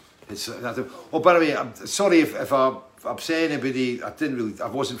 1:30. Oh, by the way, I'm sorry if I upset anybody. I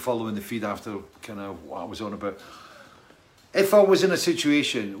wasn't following the feed after kind of what I was on about. If I was in a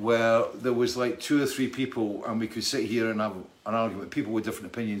situation where there was like 2 or 3 people and we could sit here and have an argument, people with different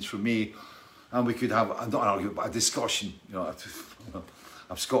opinions from me, and we could have, not an argument, but a discussion, you know,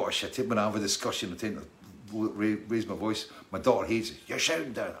 I'm Scottish, when I have a discussion, I tend to raise my voice. My daughter hates it. You're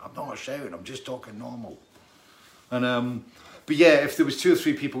shouting, Dad. I'm not shouting, I'm just talking normal. And but yeah, if there was 2 or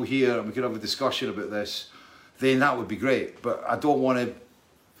 3 people here and we could have a discussion about this, then that would be great. But I don't want to,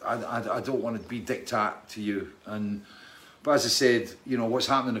 I don't want to be dictate to you. But as I said, you know, what's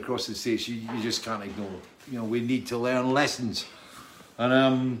happening across the States, you just can't ignore. You know, we need to learn lessons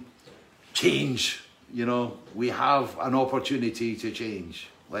and change. You know, we have an opportunity to change.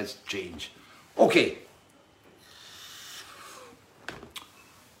 Let's change. Okay.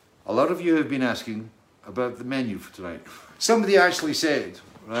 A lot of you have been asking about the menu for tonight. Somebody actually said,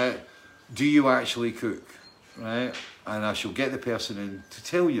 right, do you actually cook, right? And I shall get the person in to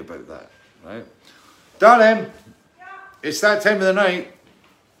tell you about that, right? Darling, yeah. It's that time of the night.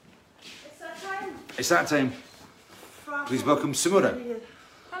 It's that time. It's that time. Please welcome Simona.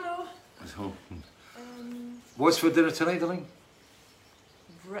 Hello. So, what's for dinner tonight, darling?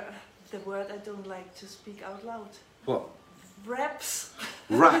 The word I don't like to speak out loud. What? Wraps.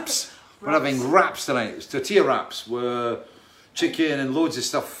 Wraps. We're having wraps tonight. It's tortilla wraps with chicken and loads of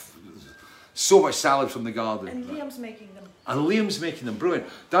stuff. So much salad from the garden. And Liam's making them. And Liam's making them. Brilliant.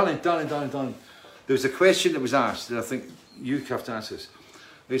 Darling. There was a question that was asked, and I think you have to answer this.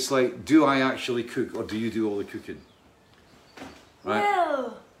 It's like, do I actually cook or do you do all the cooking? Right?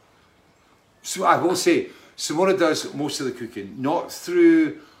 Well. So I will say, Simona does most of the cooking, not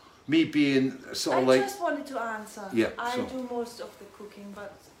through me being sort of like... I just wanted to answer. Yeah, I do most of the cooking,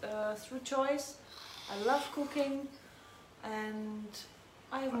 but through choice. I love cooking and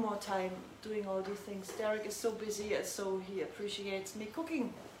I have more time doing all these things. Derek is so busy, so he appreciates me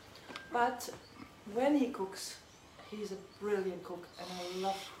cooking. But when he cooks, he's a brilliant cook and I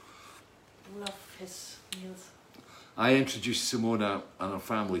love his meals. I introduced Simona and her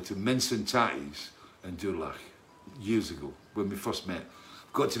family to Mince and Tatties in Durlach years ago when we first met.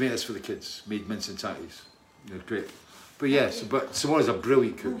 Got to make this for the kids, made Mince and Tatties. They're great. But yes, but Simona's a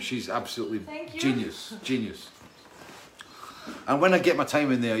brilliant cook. She's absolutely genius. And when I get my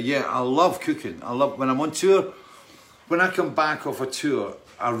time in there, yeah, I love cooking. I love when I'm on tour. When I come back off a tour,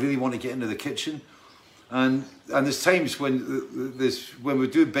 I really want to get into the kitchen. And there's times when we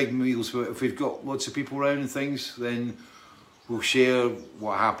do big meals, if we've got lots of people around and things, then we'll share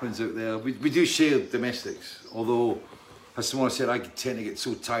what happens out there. We do share domestics, although, as someone said, I tend to get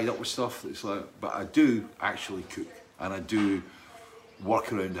so tied up with stuff. It's like, but I do actually cook, and I do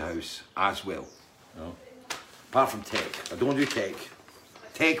work around the house as well. You know? Apart from tech, I don't do tech.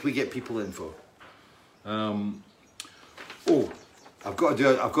 Tech we get people in for. I've got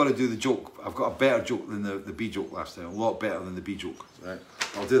to do the joke. I've got a better joke than the B joke last time. A lot better than the B joke. Right?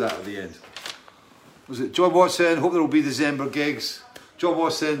 I'll do that at the end. Was it John Watson? Hope there will be December gigs. John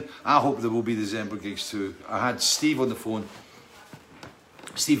Watson. I hope there will be December gigs too. I had Steve on the phone.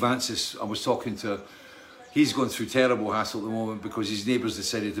 Steve Vancis. I was talking to. He's going through terrible hassle at the moment because his neighbours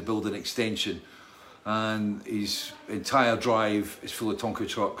decided to build an extension, and his entire drive is full of Tonka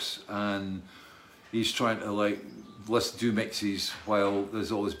trucks, and he's trying to let's do mixes while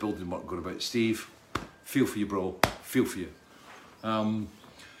there's all this building work going about. Steve, feel for you, bro. Feel for you.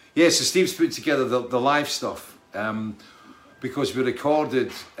 Yeah, so Steve's put together the live stuff because we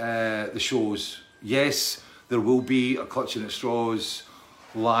recorded the shows. Yes, there will be a Clutching at Straws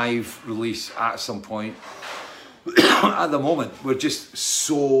live release at some point. At the moment, we're just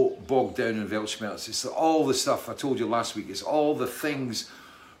so bogged down in Weltschmerz. It's all the stuff I told you last week. It's all the things,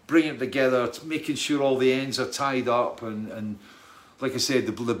 bringing it together, making sure all the ends are tied up, and like I said,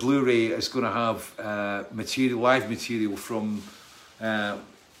 the Blu-ray is going to have live material from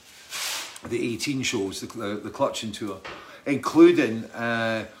the 18 shows, the Clutching tour, including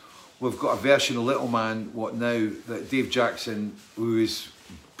we've got a version of Little Man, What Now, that Dave Jackson, who is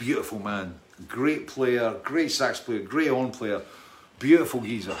a beautiful man, great player, great sax player, great horn player, beautiful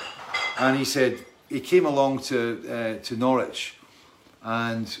geezer. And he said he came along to Norwich,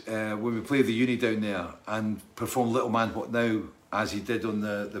 and when we played the uni down there and performed Little Man What Now, as he did on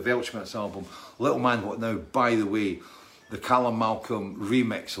the Weltschmerz album. Little Man What Now, by the way, the Callum Malcolm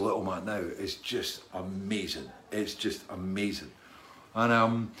remix of Little Man Now is just amazing. It's just amazing.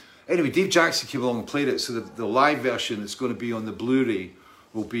 And anyway, Dave Jackson came along and played it, so the live version that's going to be on the Blu-ray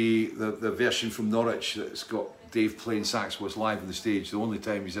will be the version from Norwich that's got Dave playing sax was live on the stage, the only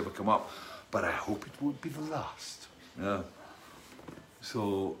time he's ever come up. But I hope it won't be the last. Yeah.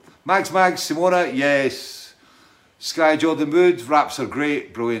 So, Mags, Simona, yes. Sky Jordan Wood, wraps are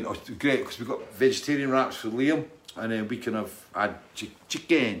great, brilliant. Oh, great, because we've got vegetarian wraps for Liam, and then we can have add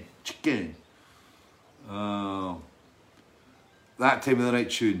chicken. That time of the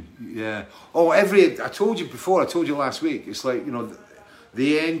night tune, yeah. Oh, I told you before, I told you last week, it's like, you know,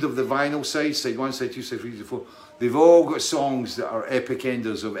 the end of the vinyl side 1, side 2, side 3, side 4, they've all got songs that are epic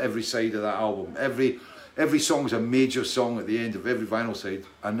enders of every side of that album. Every song's a major song at the end of every vinyl side,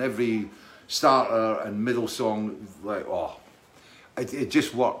 and every starter and middle song, like, oh, it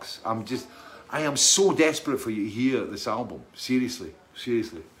just works. I am so desperate for you to hear this album, seriously.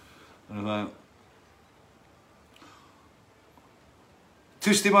 And I'm like,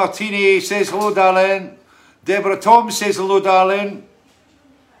 Tuesday Martini says hello, darling. Deborah Tom says hello, darling.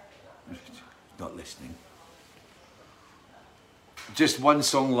 Not listening. Just one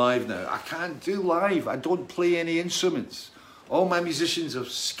song live now. I can't do live. I don't play any instruments. All my musicians are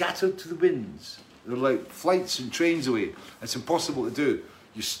scattered to the winds. They're like flights and trains away. It's impossible to do.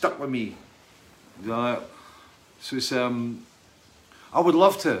 You're stuck with me. So it's I would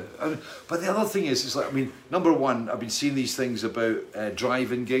love to, but the other thing is, it's like, I mean, number one, I've been seeing these things about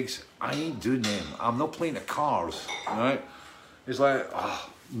driving gigs. I ain't doing them. I'm not playing the cars, right? It's like, oh,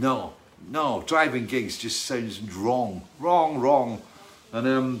 no, driving gigs just sounds wrong.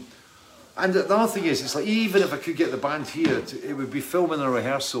 And the other thing is, it's like, even if I could get the band here, it would be filming a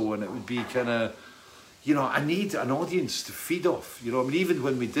rehearsal, and it would be kind of, you know, I need an audience to feed off. You know, I mean, even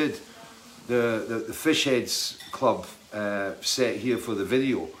when we did the Fishheads Club set here for the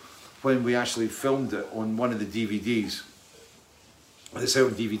video, when we actually filmed it on one of the DVDs, it's out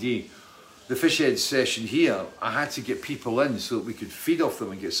on DVD, the Fishheads session here, I had to get people in so that we could feed off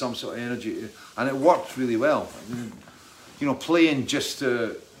them and get some sort of energy, and it worked really well. You know, playing just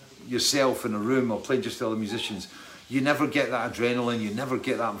yourself in a room, or playing just to other musicians, you never get that adrenaline, you never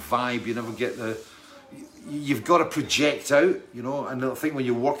get that vibe, you never get you've got to project out, you know. And I think when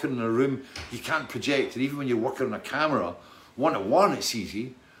you're working in a room, you can't project. And even when you're working on a camera, one-to-one, it's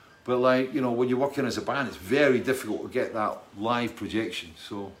easy. But, like, you know, when you're working as a band, it's very difficult to get that live projection.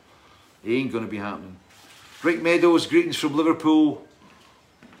 So it ain't going to be happening. Rick Meadows, greetings from Liverpool.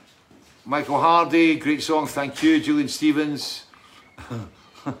 Michael Hardy, great song, thank you. Julian Stevens.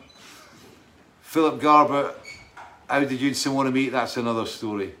 Philip Garbutt, how did you and Simona meet? That's another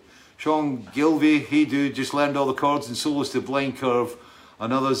story. Sean Gilvey, hey dude, just learned all the chords and solos to Blind Curve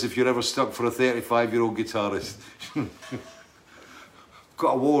and others if you're ever stuck for a 35-year-old guitarist.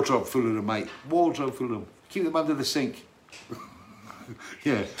 Got a wardrobe full of them, mate. Wardrobe full of them. Keep them under the sink.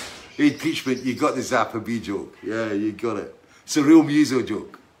 Yeah. Impeachment, you got the Zappa B joke. Yeah, you got it. It's a real muso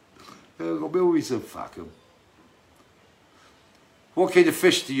joke. We always said, fuck him. What kind of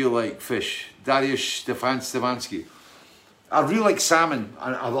fish do you like? Fish. Dariusz Stefanski. I really like salmon.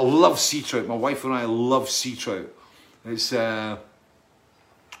 I love sea trout. My wife and I love sea trout. It's yeah,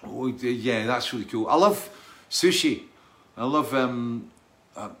 that's really cool. I love sushi. I love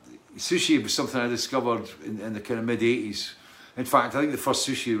sushi was something I discovered in the kind of mid-80s. In fact, I think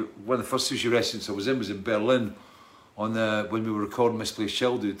one of the first sushi restaurants I was in Berlin when we were recording Misplaced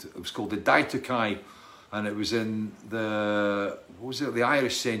Childhood. It was called the Daitokai, and it was in the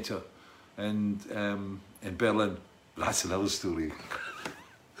Irish Centre in Berlin. That's another story.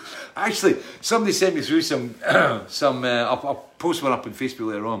 Actually, somebody sent me through I'll post one up on Facebook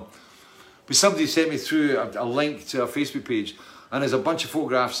later on. But somebody sent me through a link to our Facebook page, And there's a bunch of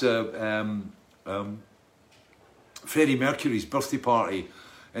photographs of Freddie Mercury's birthday party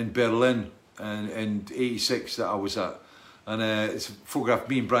in Berlin in '86 that I was at. And it's photographed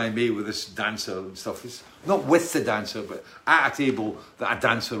me and Brian May with this dancer and stuff. It's not with the dancer, but at a table that a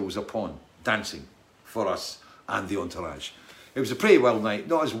dancer was upon, dancing for us and the entourage. It was a pretty wild night,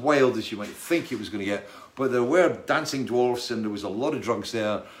 not as wild as you might think it was going to get, but there were dancing dwarfs and there was a lot of drugs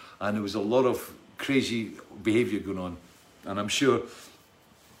there and there was a lot of crazy behaviour going on. And I'm sure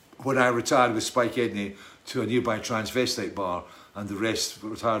when I retired with Spike Edney to a nearby transvestite bar and the rest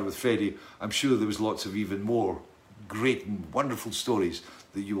retired with Freddie, I'm sure there was lots of even more great and wonderful stories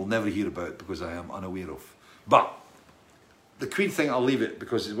that you will never hear about because I am unaware of. But the Queen thing, I'll leave it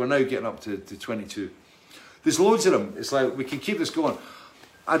because we're now getting up to 22. There's loads of them. It's like we can keep this going.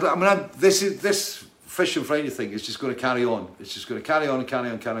 This Fish and Friday thing is just going to carry on. It's just going to carry on and carry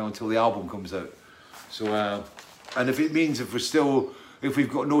on and carry on until the album comes out. So, and if it means if we've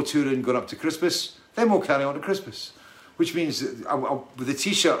got no touring going up to Christmas, then we'll carry on to Christmas. Which means that with the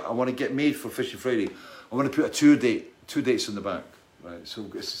T-shirt I want to get made for Fish and Friday, I want to put two dates on the back, right? So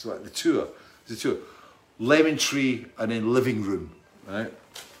it's like the tour. Lemon Tree and then Living Room, right?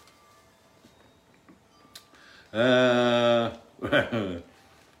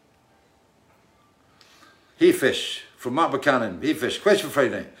 Hey Fish, from Mark Buchanan. Hey Fish, question for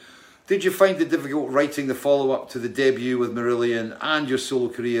Friday night. Did you find it difficult writing the follow-up to the debut with Marillion and your solo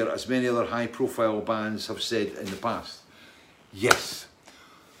career, as many other high-profile bands have said in the past? Yes.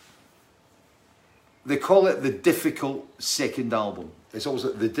 They call it the difficult second album. It's always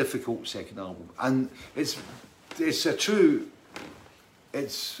like the difficult second album. And it's a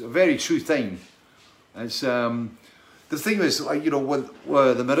very true thing. It's the thing is, like, you know, with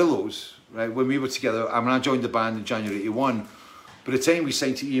the Marillos, right, when we were together, I mean, I joined the band in January '81. By the time we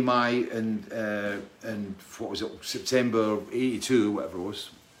signed to EMI in what was it, September '82, whatever it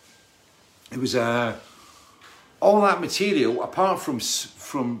was all that material, apart from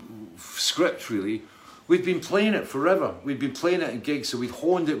script, really, we'd been playing it forever. We'd been playing it in gigs, so we'd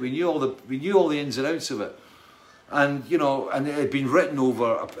honed it. We knew all the ins and outs of it, and you know, and it had been written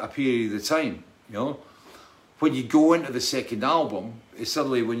over a period of time. You know, when you go into the second album, it's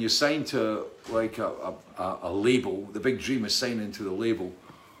suddenly when you're signed to like a label, the big dream is signing to the label.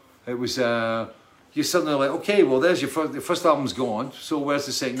 It was you're suddenly like, okay, well, there's the first album's gone, so where's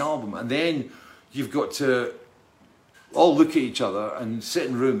the second album? And then you've got to all look at each other and sit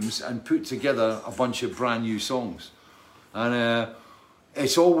in rooms and put together a bunch of brand new songs. And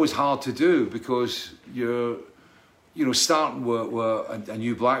it's always hard to do because starting with a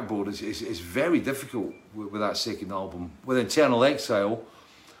new Blackboard is very difficult with that second album. With Eternal Exile,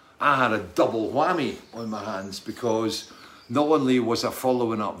 I had a double whammy on my hands because not only was I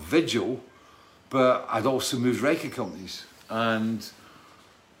following up Vigil, but I'd also moved record companies. And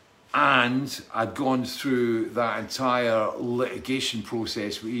I'd gone through that entire litigation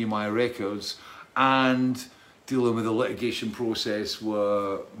process with EMI Records and dealing with the litigation process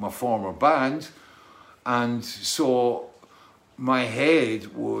with my former band. And so my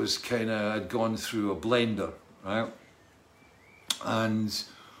head was had gone through a blender, right? And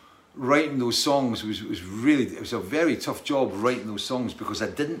writing those songs was a very tough job writing those songs because I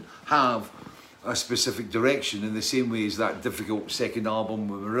didn't have a specific direction in the same way as that difficult second album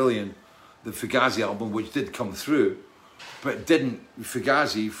with Marillion, the Fugazi album, which did come through, but didn't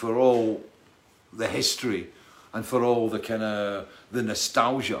Fugazi for all the history and for all the the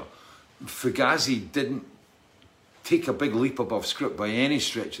nostalgia. Fugazi didn't take a big leap above script by any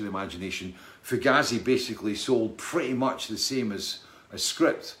stretch of the imagination. Fugazi basically sold pretty much the same as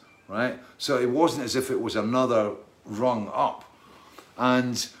script, right? So it wasn't as if it was another rung up.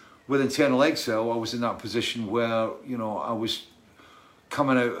 And with Eternal Exile, I was in that position where, you know, I was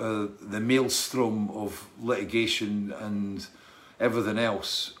coming out of the maelstrom of litigation and everything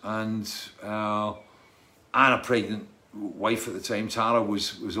else, and a pregnant wife at the time. Tara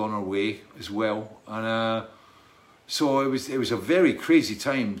was on her way as well, and so it was a very crazy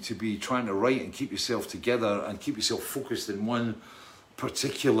time to be trying to write and keep yourself together and keep yourself focused in one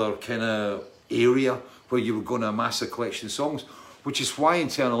particular area where you were going to amass a collection of songs. Which is why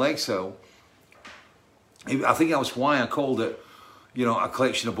Eternal Exile, I think that was why I called it, you know, a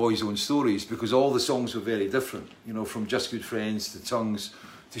collection of boys' own stories, because all the songs were very different, you know, from Just Good Friends to Tongues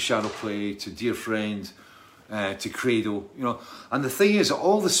to Shadow Play to Dear Friend to Cradle, you know. And the thing is,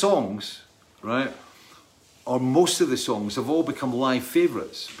 all the songs, right, or most of the songs have all become live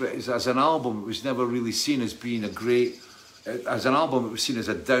favourites, but as an album it was never really seen as being a great, as an album it was seen as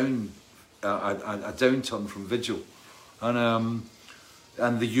a downturn from Vigil.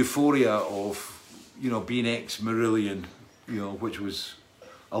 And the euphoria of, you know, being ex-Marillion you know, which was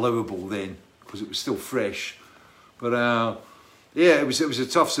allowable then because it was still fresh. But yeah, it was a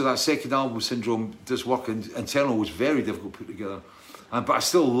tough. So that second album, Syndrome, does work, and Internal was very difficult to put together. But I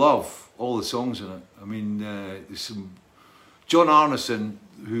still love all the songs in it. I mean, there's some John Arneson,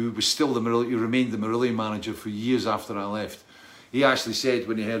 who was still he remained the Marillion manager for years after I left. He actually said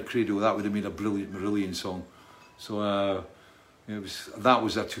when he heard Credo that would have made a brilliant Marillion song. So that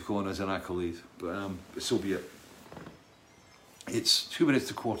was I took on as an accolade. But so be it. It's 2 minutes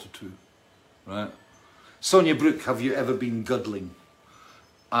to 1:45, right? Sonia Brooke, have you ever been guddling?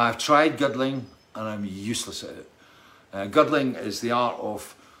 I've tried guddling and I'm useless at it. Guddling is the art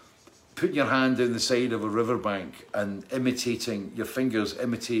of putting your hand down the side of a riverbank and your fingers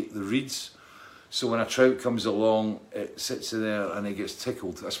imitate the reeds. So when a trout comes along, it sits in there and it gets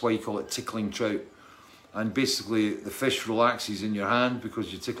tickled. That's why you call it tickling trout. And basically the fish relaxes in your hand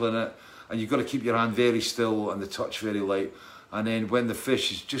because you're tickling it, and you've got to keep your hand very still and the touch very light. And then when the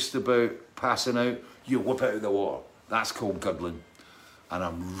fish is just about passing out, you whip out of the water. That's called guddling. And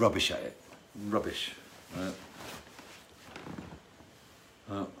I'm rubbish at it. Rubbish. Right?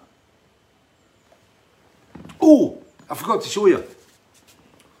 Oh, I forgot to show you.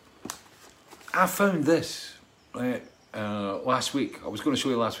 I found this right, last week. I was going to show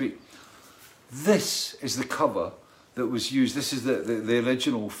you last week. This is the cover that was used. This is the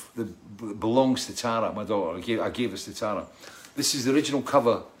original that belongs to Tara, my daughter. I gave this to Tara. This is the original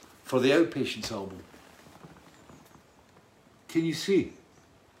cover for the Outpatients album. Can you see?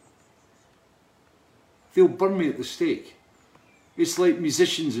 They'll burn me at the stake. It's like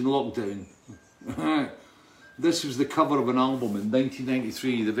musicians in lockdown. This was the cover of an album in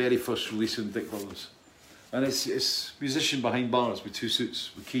 1993, the very first release on Dick Brothers. And it's musician behind bars with 2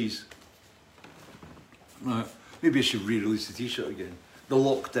 suits, with keys. Maybe I should re-release the t-shirt again. The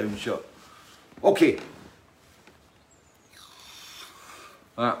lockdown shirt. Okay.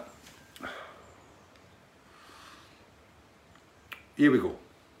 Here we go.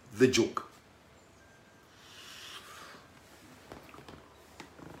 The joke.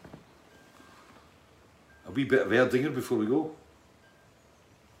 A wee bit of Erdinger before we go.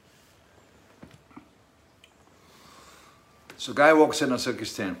 So a guy walks in a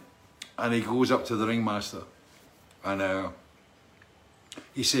circus tent and he goes up to the ringmaster and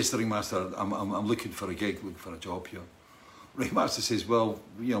he says to the ringmaster, I'm looking for a gig, looking for a job here. Ringmaster says, well,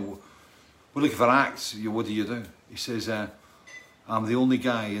 you know, we're looking for acts. What do you do? He says, I'm the only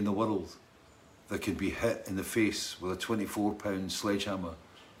guy in the world that can be hit in the face with a 24-pound sledgehammer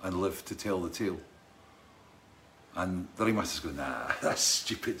and live to tell the tale. And the ringmaster's going, nah, that's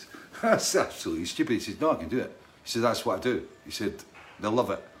stupid. That's absolutely stupid. He said, no, I can do it. He said, that's what I do. He said, they'll love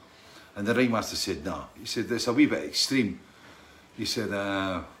it. And the ringmaster said, no. He said, it's a wee bit extreme. He said,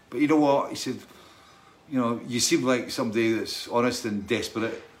 but you know what? He said, you know, you seem like somebody that's honest and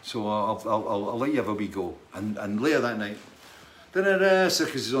desperate, so I'll let you have a wee go. And later that night,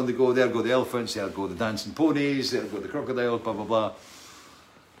 circus is on the go. There go the elephants, there go the dancing ponies, there go the crocodiles, blah, blah, blah.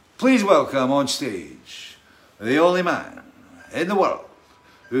 Please welcome on stage the only man in the world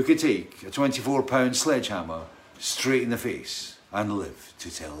who could take a 24-pound sledgehammer straight in the face and live to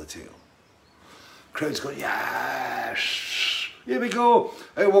tell the tale. Crowd's going, yes, here we go.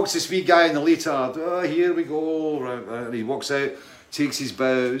 Out walks this wee guy in the leotard. Oh, here we go. And he walks out, takes his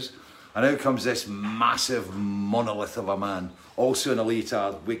bows, and out comes this massive monolith of a man, also in a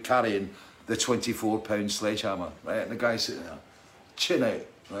leotard, carrying the 24-pound sledgehammer. Right, and the guy's sitting there, chin out.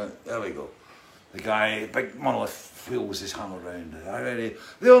 Right, there we go. The guy, big monolith, wheels his hammer around. Already,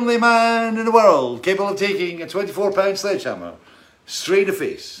 the only man in the world capable of taking a 24-pound sledgehammer straight in the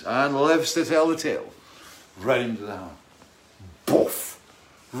face and lives to tell the tale. Round the hammer. Boof!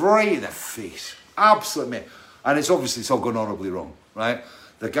 Right in the face. Absolutely. And it's all gone horribly wrong, right?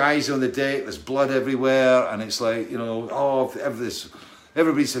 The guy's on the deck, there's blood everywhere, and it's like, you know,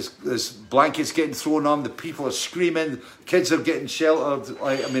 everybody says there's blankets getting thrown on, the people are screaming, kids are getting sheltered.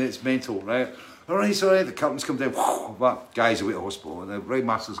 Like, I mean, it's mental, right? All right, the curtains come down, that guy's away at the hospital, and the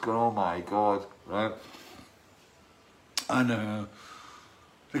ringmaster's going, oh my God, right? And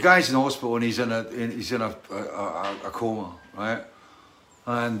the guy's in the hospital and he's in a coma, right?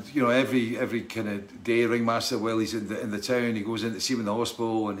 And you know, every kind of day, ringmaster, while he's in the town, he goes in to see him in the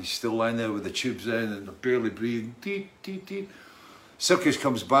hospital, and he's still lying there with the tubes in and barely breathing. Teet, teet, teet. Circus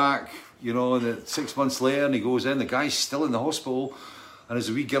comes back, you know, and 6 months later, and he goes in. The guy's still in the hospital, and there's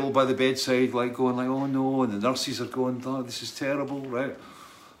a wee girl by the bedside, like going like, oh no, and the nurses are going, oh, this is terrible, right?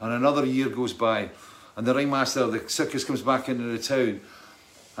 And another year goes by, and the ringmaster, the circus comes back into the town,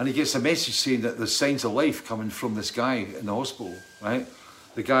 and he gets a message saying that there's signs of life coming from this guy in the hospital, right?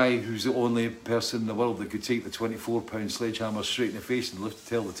 the guy who's the only person in the world that could take the 24-pound sledgehammer straight in the face and lift to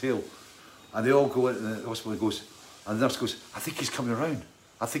tell the tale. And they all go into the hospital and the nurse goes, I think he's coming around.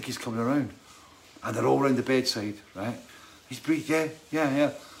 I think he's coming around. And they're all round the bedside, right? He's breathing,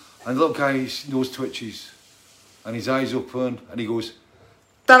 yeah. And the little guy's nose twitches and his eyes open and he goes,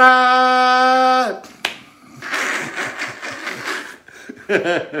 ta-da!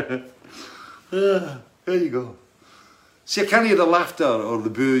 There you go. See, I can't hear the laughter or the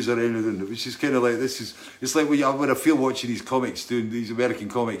boos or anything, which is kind of like, it's like when I feel watching these comics these American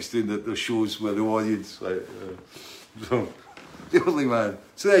comics doing the shows where the audience, like, so, the only man.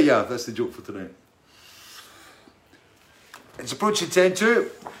 So there you are, that's the joke for tonight. It's approaching 10:02.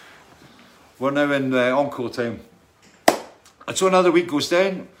 We're now in encore time. And so another week goes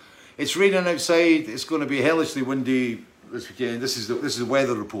down. It's raining outside, it's going to be hellishly windy this weekend. This is the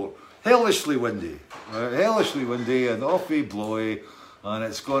weather report. Hellishly windy, right? Hellishly windy and awfully blowy, and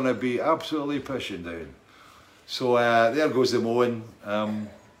it's going to be absolutely pissing down. So there goes the mowing.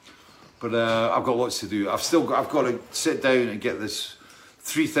 But I've got lots to do. I've got to sit down and get this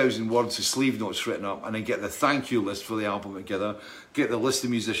 3,000 words of sleeve notes written up, and then get the thank you list for the album together, get the list of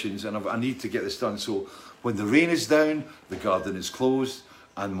musicians, and I need to get this done. So when the rain is down, the garden is closed,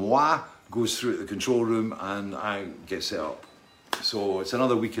 and moi goes through the control room, and I get set up. So it's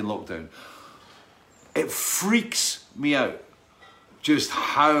another week in lockdown. It freaks me out just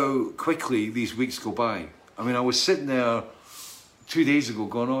how quickly these weeks go by. I mean, I was sitting there 2 days ago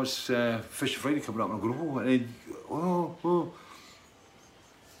going, oh, it's Fish Friday coming up, and I'm going, oh, and then, oh.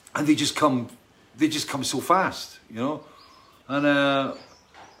 And they just come so fast, you know. And I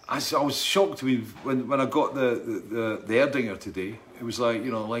was shocked when I got the Erdinger today. It was like,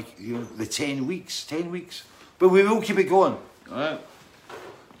 the 10 weeks. But we will keep it going, right?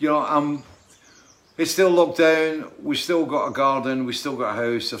 It's still locked down. We've still got a garden. We've still got a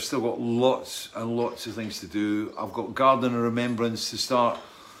house. I've still got lots and lots of things to do. I've got Garden of Remembrance to start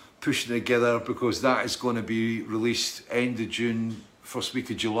pushing together, because that is going to be released end of June, first week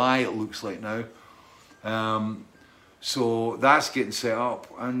of July, it looks like now. So that's getting set up,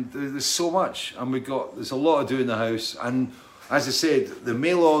 and there's so much, and there's a lot to do in the house. And as I said, the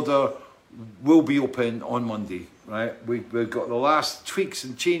mail order will be open on Monday, right? We've got the last tweaks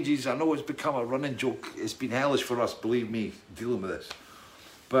and changes. I know it's become a running joke. It's been hellish for us, believe me, dealing with this.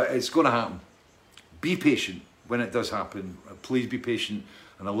 But it's going to happen. Be patient when it does happen. Please be patient,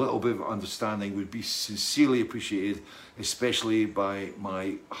 and a little bit of understanding would be sincerely appreciated, especially by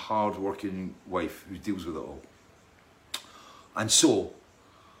my hard-working wife who deals with it all. And so,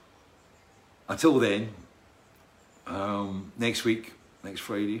 until then, next week, next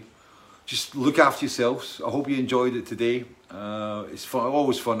Friday, just look after yourselves. I hope you enjoyed it today. It's fun,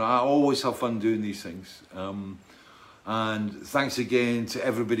 always fun. I always have fun doing these things. And thanks again to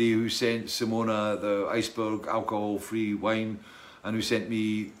everybody who sent Simona the Iceberg alcohol-free wine, and who sent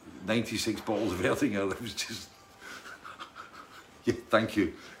me 96 bottles of Erdinger. That was just, yeah, thank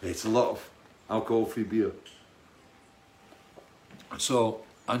you. It's a lot of alcohol-free beer. So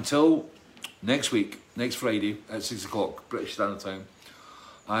until next week, next Friday at 6 o'clock British Standard Time,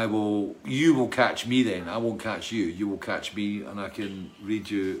 you will catch me then. I won't catch you. You will catch me, and I can read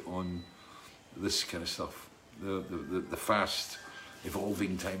you on this kind of stuff, the fast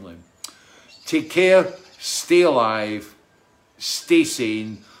evolving timeline. Take care, stay alive, stay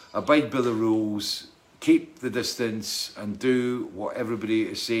sane, abide by the rules, keep the distance, and do what everybody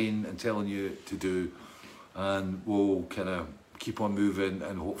is saying and telling you to do, and we'll kind of keep on moving,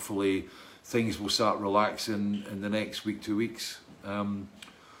 and hopefully things will start relaxing in the next week, 2 weeks.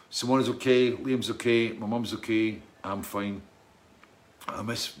 Simona's okay, Liam's okay, my mum's okay, I'm fine. I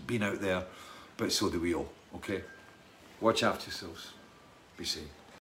miss being out there, but so do we all, okay? Watch after yourselves. Be safe.